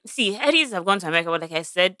 I mean, see, Headies have gone to America, but like I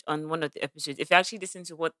said on one of the episodes, if you actually listen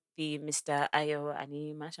to what the Mr. Ayo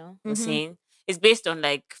Ani Marshall was Mhm. saying, it's based on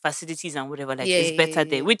like facilities and whatever. Like Yeah, it's yeah, better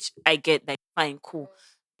there, yeah. which I get. Like fine, cool.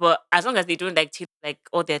 But as long as they don't like take like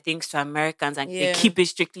all their things to Americans and they Yeah, keep it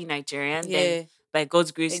strictly Nigerian, then yeah. by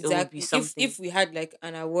God's grace, it will be Exactly. something. If we had like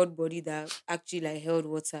an award body that actually like held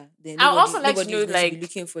water, then I also like to nobody know is going to be like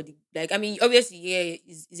looking for the like. I mean, obviously, yeah,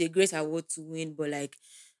 it's a great award to win, but like,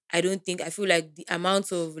 I feel like the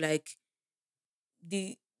amount of like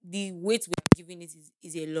the weight we are giving it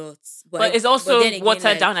is a lot. but it's But also then again, watered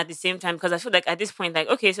like down at the same time because I feel like at this point, like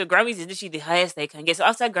okay, so Grammys is literally the highest they can get. So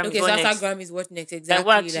after Grammys, okay, so what after next? Grammys, what next Like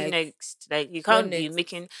what exactly? actually Like next? Like you what can't be next?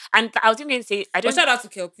 making. And I was even going to say But shout out to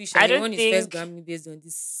Kelpisha. I He don't won his first think Grammy based on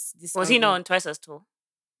this was he not album. on Twice as tour,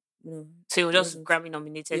 No, so he was he just wasn't. Grammy He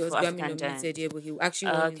nominated was for Grammy African Giant. nominated, yeah, but he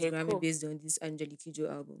actually won his Okay, Grammy cool. based on this Angelique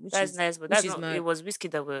Kidjo album, That's nice, but which that's is not. It mad. was Whiskey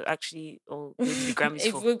that were actually all going to the Grammys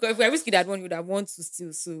if for. if we Whiskey that one, you would have won to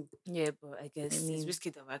still. So Yeah, but I I guess it's mean,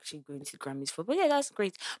 Whiskey that we're actually going to the Grammys for. But yeah, that's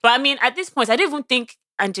great. But I mean, at this point, I don't even think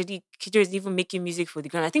Angelique Kidjo is even making music for the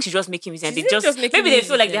Grammy. I think she's just making music. And she's they even just just making maybe they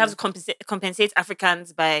feel music, like they have and to compensate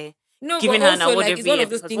Africans by no, but giving her an also award like it's every one year of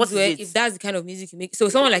those because what things is where it? if that's the kind of music you make, so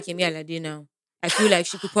someone like Yemi Alade now, I feel like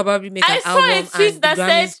she could probably make an I saw a album tweet and the that said Grammys,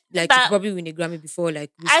 like she could that probably win a Grammy before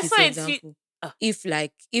like I Whiskey, saw for a tweet. example. Oh,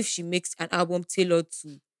 If she makes an album tailored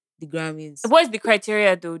to the Grammys, what is the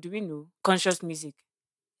criteria though? Do we know? Conscious music.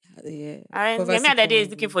 yeah, And Yemi poverty Alade porn is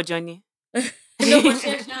looking again. for Johnny. No,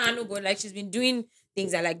 but I know, but like she's been doing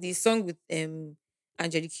things that like the song with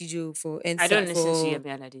Angelique Kidjo for I don't NSA listen to for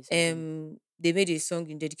Yemi Alade, so I don't know. they made a song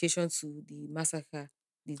in dedication to the massacre,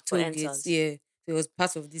 the For toll gates. answers. Yeah, so it was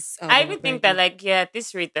part of this I album even think that apparently. like yeah, at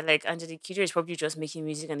this rate that like Angelique Kidjo is probably just making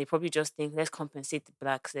music and they probably just think let's compensate the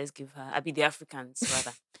blacks, let's give her I mean the Africans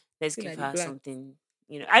rather. Let's Feel give like the her black. something.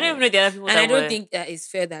 I don't Yeah. even know the other people And I that don't were think that it's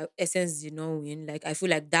fair that Essence did not win. Like I feel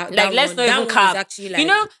like that like let's not even that one is cap. actually like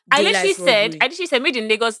I daylight robbery. literally said made in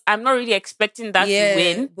Lagos, I'm not really expecting that to Yeah,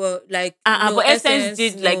 win. but like no But Essence Essence,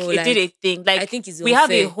 did no, like it did like a thing. I Like think it's we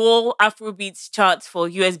have a unfair. whole Afrobeats chart for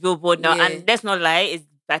US Billboard now, Yeah. and let's not lie,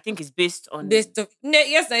 I think it's based on Based off no,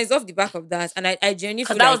 yes, no, it's off the back of that. And I genuinely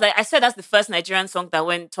because feel that was like like I said that's the first Nigerian song that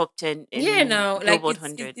went top 10 yeah, in now like Billboard it's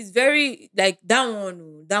 100. it's very like that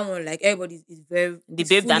one like everybody is very The is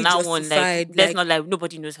babe that fully now won, like justified. let's Like not lie,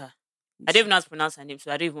 nobody knows her. I don't even know how to pronounce her name,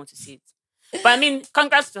 so I don't even want to say it. But I mean,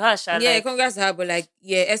 congrats to her, Sha. yeah, Like, congrats to her, but like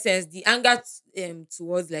yeah, Essence, the anger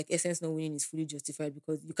towards like Essence not winning is fully justified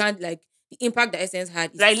because you can't like the impact that Essence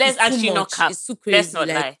had is let's too actually not much. cap. It's too Let's crazy. not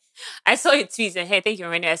Like lie. I saw a tweet, and hey, thank you,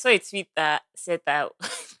 Renee. I saw a tweet that said that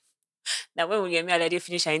that when Yemi Alade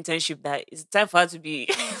finish her internship, that it's time for her to be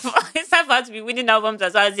it's time for her to be winning albums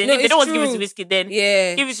as well. As in, no, if they it's don't want to give it to true. Whiskey, then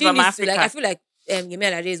Yeah, give it to she Mama needs to like. I Africa. feel like Yemi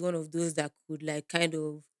Alade is one of those that could like kind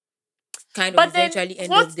of But then, eventually end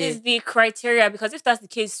what up there. is the criteria? Because if that's the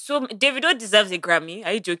case, so Davido deserves a Grammy.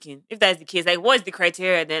 Are you joking? If that's the case, like, what is the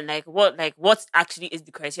criteria then? What actually is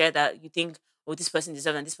the criteria that you think, oh, this person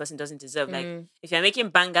deserves and this person doesn't deserve? Like, Mm. if you're making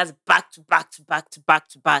bangers back to back to back to back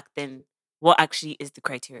to back, then what actually is the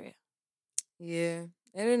criteria? Yeah.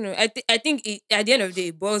 I don't know. I think at the end of the day,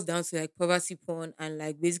 it boils down to like poverty porn and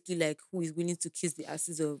like basically like who is willing to kiss the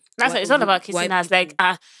asses of That's what it's all about kissing white ass. Like,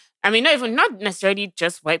 people. I mean, not necessarily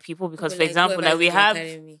just white people, because But for like example, whoever like is we in the have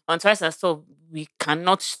academy. on Twice as so we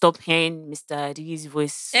cannot stop hearing Mr. D's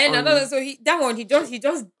voice And another, on. so he that one he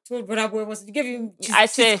just told Brother Boy was to give him I cheat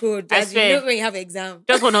swear, code I as you know swear, when you have exam.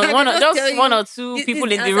 just one or And they just tell just one you or two this is people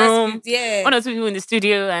the in the answer room, script. Yeah. one or two people in the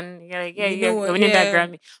studio, and you're like, yeah, You know you're what? winning that Yeah.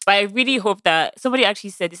 Grammy. But I really hope that somebody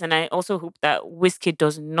actually said this, and I also hope that Wizkid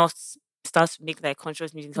does not start to make like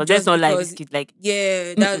conscious music. So let's Just not like because Wizkid, like,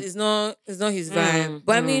 yeah, that mm-mm, is not his vibe. mm,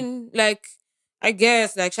 But I mm. mean, like I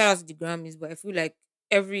guess like shout out to the Grammys, but I feel like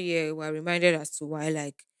every year we're reminded as to why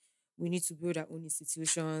like we need to build our own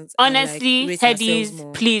institutions and like Honestly, rate ourselves headies,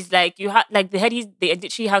 more. please, like you have like the headies, they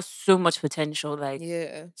literally have so much potential, like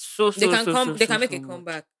Yeah. so They so can so come so they so can make so a much.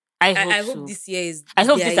 comeback. I I hope hope so. this year I is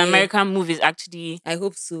hope their this year. American move is actually I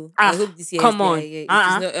hope so. I ah hope this year is come their on. year. If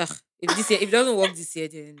it's not, if this year, if it doesn't work this year,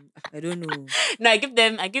 then I don't know. No, I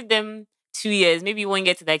give them 2 years, maybe 1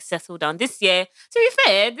 year to like settle down. This year, to be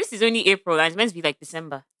fair, this is only April and it's meant to be like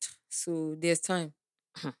December. So there's time.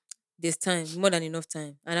 There's time, more than enough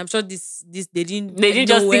time, and I'm sure this they didn't They didn't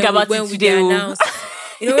know just think about it when we today. they Oh. announced.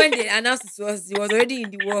 You know when they announced it was already in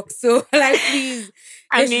the work. So like, please,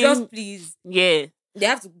 I they should just mean, please. yeah. They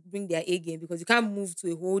have to bring their A game because you can't move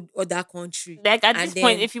to a whole other country Like at and this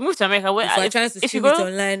point, then if you move to America, if we're trying to if you stream it go,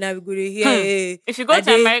 online now, we go to hear, hmm, hey, if you go to I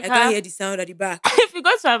can't America, hear the sound at the back. if you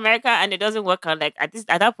go to America and it doesn't work out, like at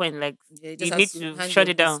that point, like Yeah, you you just have need to to hang shut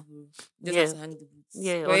your it boots, down. bro. You just have Yeah, to hang the boots.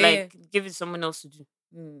 yeah, But or yeah, like give it to someone else to do.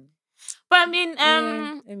 mm, But I mean,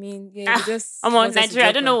 yeah. I mean, yeah, they ah, just I'm on wanted to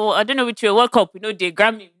Nigeria. drop her. I don't know which way. World Cup, the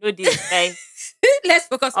Grammy, the like, Let's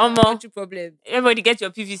focus on our um, country problem. everybody get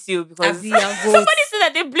your PVC because Abi and somebody votes. said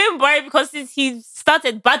that they blame Buhari because since he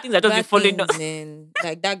started, bad things are just been Bad following. things, man.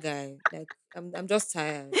 Like that guy. Like I'm just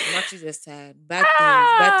tired. I'm actually just tired. Bad things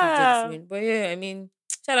just Ah. different. But yeah, I mean,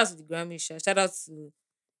 shout out to the Grammy, shout out to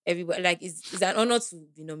everybody. Like it's an honor to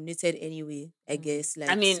be nominated anyway, I guess.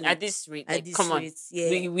 I Like mean, at so this rate, at like, this come on, rate,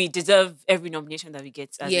 yeah. we deserve every nomination that we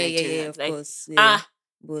get as Yeah, Nigerians. of Like, course. Yeah. ah,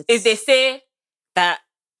 But if they say that,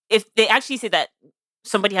 if they actually say that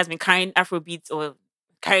somebody has been carrying Afrobeats or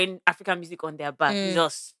carrying African music on their back, it's mm,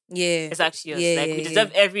 us. yeah. It's actually us. Yeah, Like, yeah, we yeah.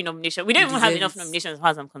 deserve every nomination. We We don't even have deserve enough it. nominations as far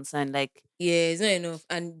as I'm concerned. Like, Yeah, it's not enough.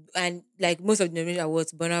 And like most of the nomination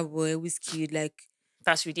awards, Burna Boy, Whiskey, like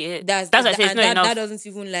that's really it. that's That's why I say it's and not that enough. doesn't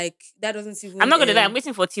even like that doesn't I'm even not gonna lie. I'm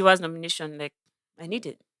waiting for Tiwa's nomination. Like, I need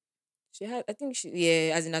it. she had I think she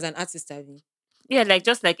yeah as an artist I mean. Yeah, like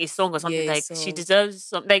just like a song or something. Yeah, Like she so deserves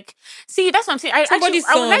some. Like, see, that's what I'm saying. somebody's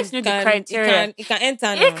I would like song to know the criteria. it can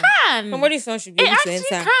enter It now. can. Somebody's song should be It able to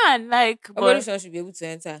actually enter. can. Like, Somebody's but song should be able to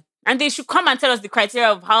enter. and they should come and tell us the criteria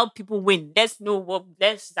of how people win. Let's know what.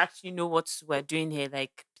 Let's actually know what we're doing here.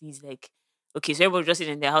 Like, please, like, okay, so everybody just sit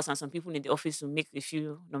in their house and some people in the office will make a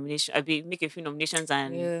few nominations. I be make a few nominations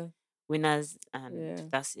and Yeah, winners, and yeah.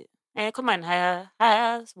 that's it. And come and hire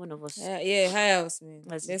one of us. Yeah, high house man.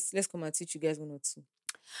 Let's Let's come and teach you guys one or two.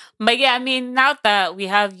 But yeah, I mean, now that we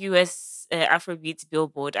have US Afrobeat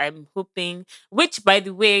Billboard, I'm hoping, which by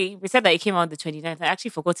the way, we said that it came out on the 29th. I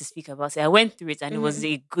actually forgot to speak about it. I went through it and it was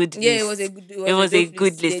a good Yeah, it was a list. good it It was a was a dope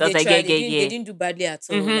good list. list. I was They like, yeah, tried, yeah, they yeah. didn't do badly at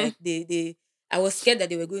all. Mm-hmm. Like they I was scared that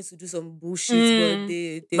they were going to do some bullshit, but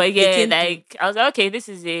Mm. But they yeah, came through. like I was like, okay, this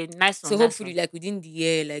is a nice So one, nice hopefully, one. like within the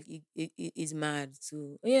year, like it is mad.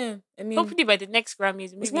 So yeah, I mean, Hopefully by the next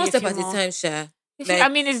Grammys, it's maybe one a step few at a more. time, Sha. I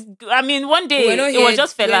Like mean, one day it was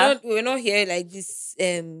just fella. we were not here like this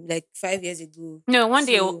like 5 years ago. No, one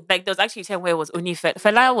day So like there was actually a time where it was only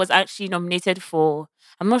Fela was actually nominated for.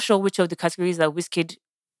 I'm not sure which of the categories that Wizkid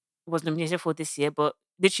was nominated for this year, but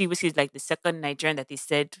literally Whiskey is like the second Nigerian that they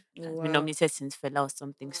said has been wow. nominated since Fela or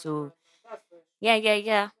something. So yeah, yeah,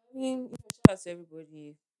 yeah. I mean, shout out to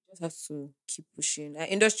everybody. Just have to keep pushing. Our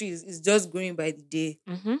industry is just growing by the day,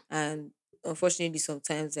 Hmm. and unfortunately,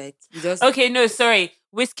 sometimes like we just Okay, no, sorry.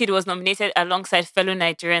 Wizkid was nominated alongside fellow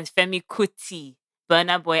Nigerians Femi Kuti,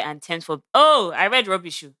 Burna Boy, and Thames for. Oh, I read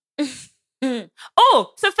rubbish.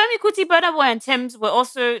 Oh, so Femi Kuti, Burna Boy, and Thames were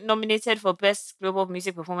also nominated for Best Global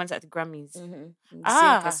Music Performance at the Grammys. in the same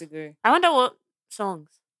Ah, category. I wonder what songs.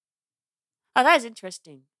 Oh, that is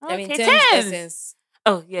interesting. I mean, Okay, Thames Thames. Essence.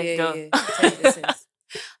 Oh yeah, Yeah, duh. yeah, yeah. Thames Essence.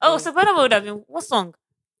 Oh, But so Burna Boy would have been what song?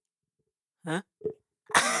 Huh?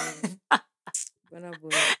 mm, Burna Boy.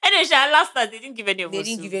 Anyway, last time they didn't give any of They us.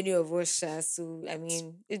 didn't So. give any of us shots. So I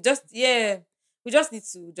mean, it just yeah. We just need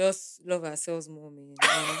to just love ourselves more, man,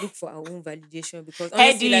 and look for our own validation because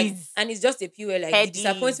honestly, like, Headies. and it's just a pure like the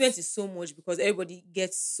disappointment Headies. is so much because everybody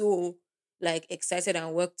gets so like excited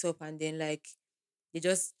and worked up, and then like They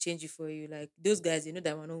just change it for you. Like those guys, they know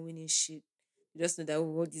that we're not winning shit. They just know that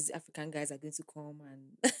all these African guys are going to come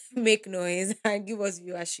and make noise and give us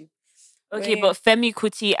viewership. But Okay, yeah, but Femi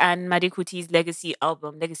Kuti and Madi Kuti's Legacy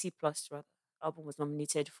album, Legacy Plus rather, album was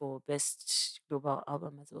nominated for Best Global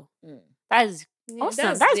Album as well. mm. That is Yeah, awesome.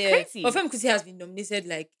 that's That is there. But crazy. Femi Kuti has been nominated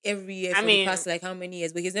like every year I for the mean, past like how many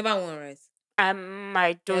years, but he's never won, right?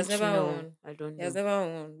 I He has don't never know. won. I don't He has know. never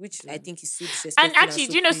won, I which I don't know. think is so And disrespectful and actually,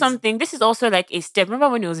 so do you know crazy. something? This is also like a step. Remember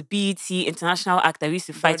when it was BET International Act that we used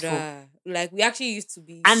to fight for? Brother, like we actually used to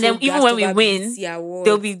be And so then even gassed when we over win, BET they'll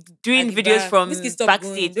awards. be doing videos Agiba, Whiskey from stopped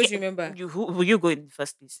going. backstage. Don't Yeah, you remember? who will you go in the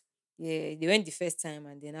first place? Yeah, they went the first time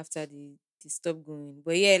and then after they stopped going.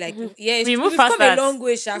 But yeah, like yeah, We move we've past come a that. long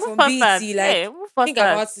way, Sha, Move from past that. BET. Like Yeah, move past think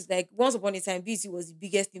that. about it. Like once upon a time, BET was the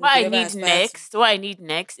biggest thing we What could I ever need aspire to. next, what I need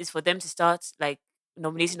next is for them to start like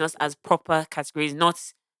nominating us as proper categories, not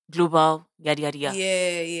global yada yada yada.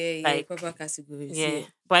 Yeah. Proper Like, categories. yeah. Yeah.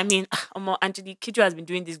 But I mean, Angelique Kidjo has been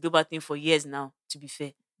doing this global thing for years now, to be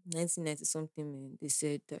fair. 1990 something, man. They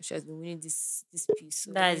said that she has been winning this piece.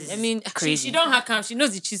 So That I is mean, she crazy. don't hack him. She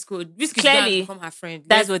knows the cheat code. Whiskey should go and Clearly, become her friend.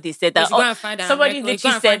 that's what they said. Or That she go and find an somebody American. Or he go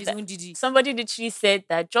literally and find said his that own Didi. somebody literally said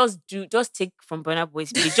that just take from Burna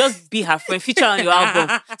Boy's play, just be her friend, feature on your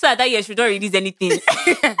album, so that year she don't release anything.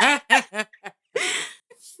 I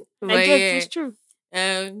But guess yeah, it's true.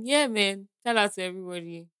 yeah, man. Shout out to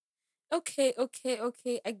everybody. Okay.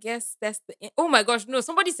 I guess that's the end. Oh my gosh, no!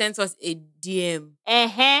 Somebody sent us a DM.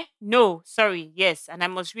 No, sorry. Yes, and I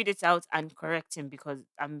must read it out and correct him because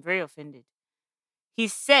I'm very offended. He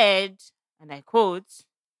said, and I quote,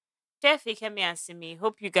 Dear Fikemi and Simi,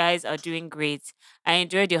 hope you guys are doing great. I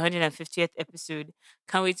enjoyed the 150th episode.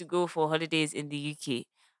 Can't wait to go for holidays in the UK.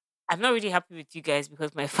 I'm not really happy with you guys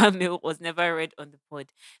because my fan mail was never read on the pod.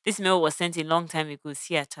 This mail was sent a long time ago.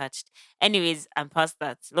 See attached. Anyways, I'm past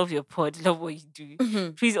that. Love your pod. Love what you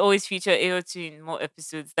do. Please always feature AO2 in more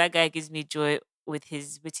episodes. That guy gives me joy with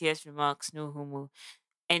his wittiest remarks. No homo.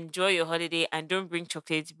 Enjoy your holiday and don't bring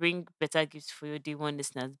chocolates. Bring better gifts for your day one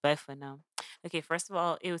listeners. Bye for now. Okay, first of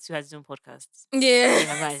all, AO2 has his own podcast. Yeah, You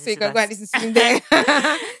can go and so listen you to can go and that. listen to him there.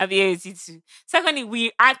 I'll be AO2 too. Secondly,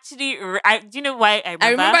 we actually, do you know why I I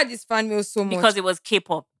remember? remember this fan mail so Because much. it was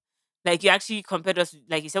K-pop. Like you actually compared us,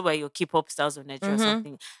 like you said, were your K-pop stars of Nigeria or Mm-hmm.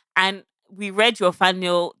 something. And we read your fan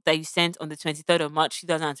mail that you sent on the 23rd of March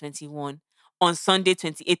 2021 on Sunday,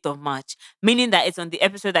 28th of March, meaning that it's on the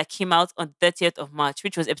episode that came out on 30th of March,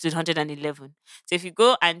 which was episode 111. So if you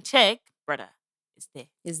go and check, brother, it's there.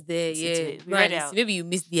 It's there, Listen to yeah. it. We Go read and it listen. out. Maybe you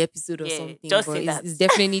missed the episode or Yeah, something, just but say that. it's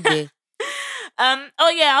definitely there. Oh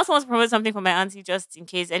yeah, I also want to promote something for my auntie just in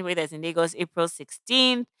case anyway that's in Lagos, April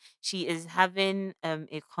 16th. She is having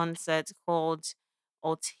a concert called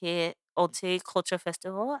Alte Culture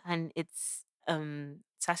Festival and it's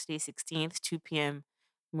Saturday 16th, 2 p.m.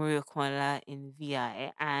 Murio Kuala in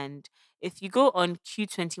VI. And if you go on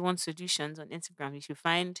Q21 Solutions on Instagram, you should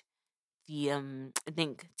find the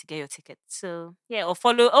link to get your ticket. So yeah, or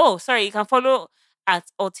follow you can follow at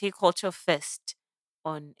Alte Culture Fest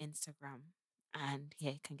on Instagram and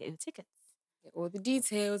yeah, you can get your tickets. All the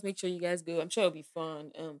details. Make sure you guys go. I'm sure it'll be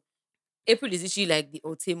fun. April is actually like the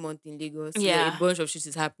Ote month in Lagos. Yeah, a Yeah. bunch of shit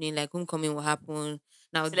is happening. Like homecoming will happen.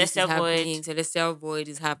 Now this is Celestial Void. happening. Celestial Void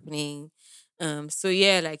is happening. So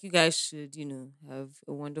yeah, like you guys should, have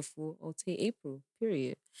a wonderful Ote April.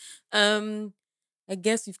 Period. Um, I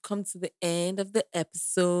guess we've come to the end of the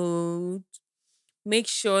episode. Make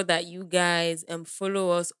sure that you guys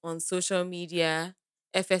follow us on social media,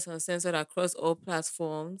 FS Uncensored across all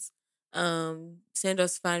platforms. Send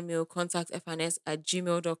us fan mail, contact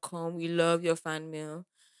fns@gmail.com. We love your fan mail.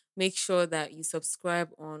 Make sure that you subscribe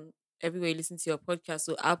on everywhere you listen to your podcast.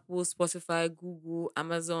 So Apple, Spotify, Google,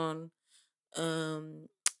 Amazon, um,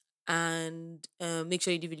 and make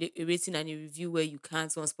sure you give a rating and a review where you can.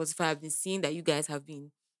 So on Spotify, I've been seeing that you guys have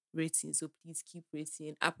been rating, so please keep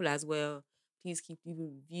rating. Apple as well, please keep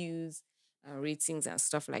leaving reviews and ratings and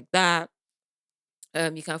stuff like that.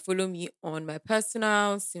 You can follow me on my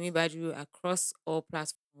personal Simi Badru across all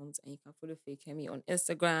platforms, and you can follow Faye Kemi on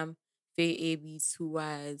Instagram, Faye AB 2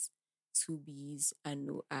 Y's, 2 B's, and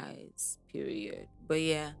no eyes. Period. But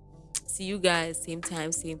yeah, see you guys same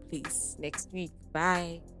time, same place next week.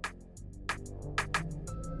 Bye.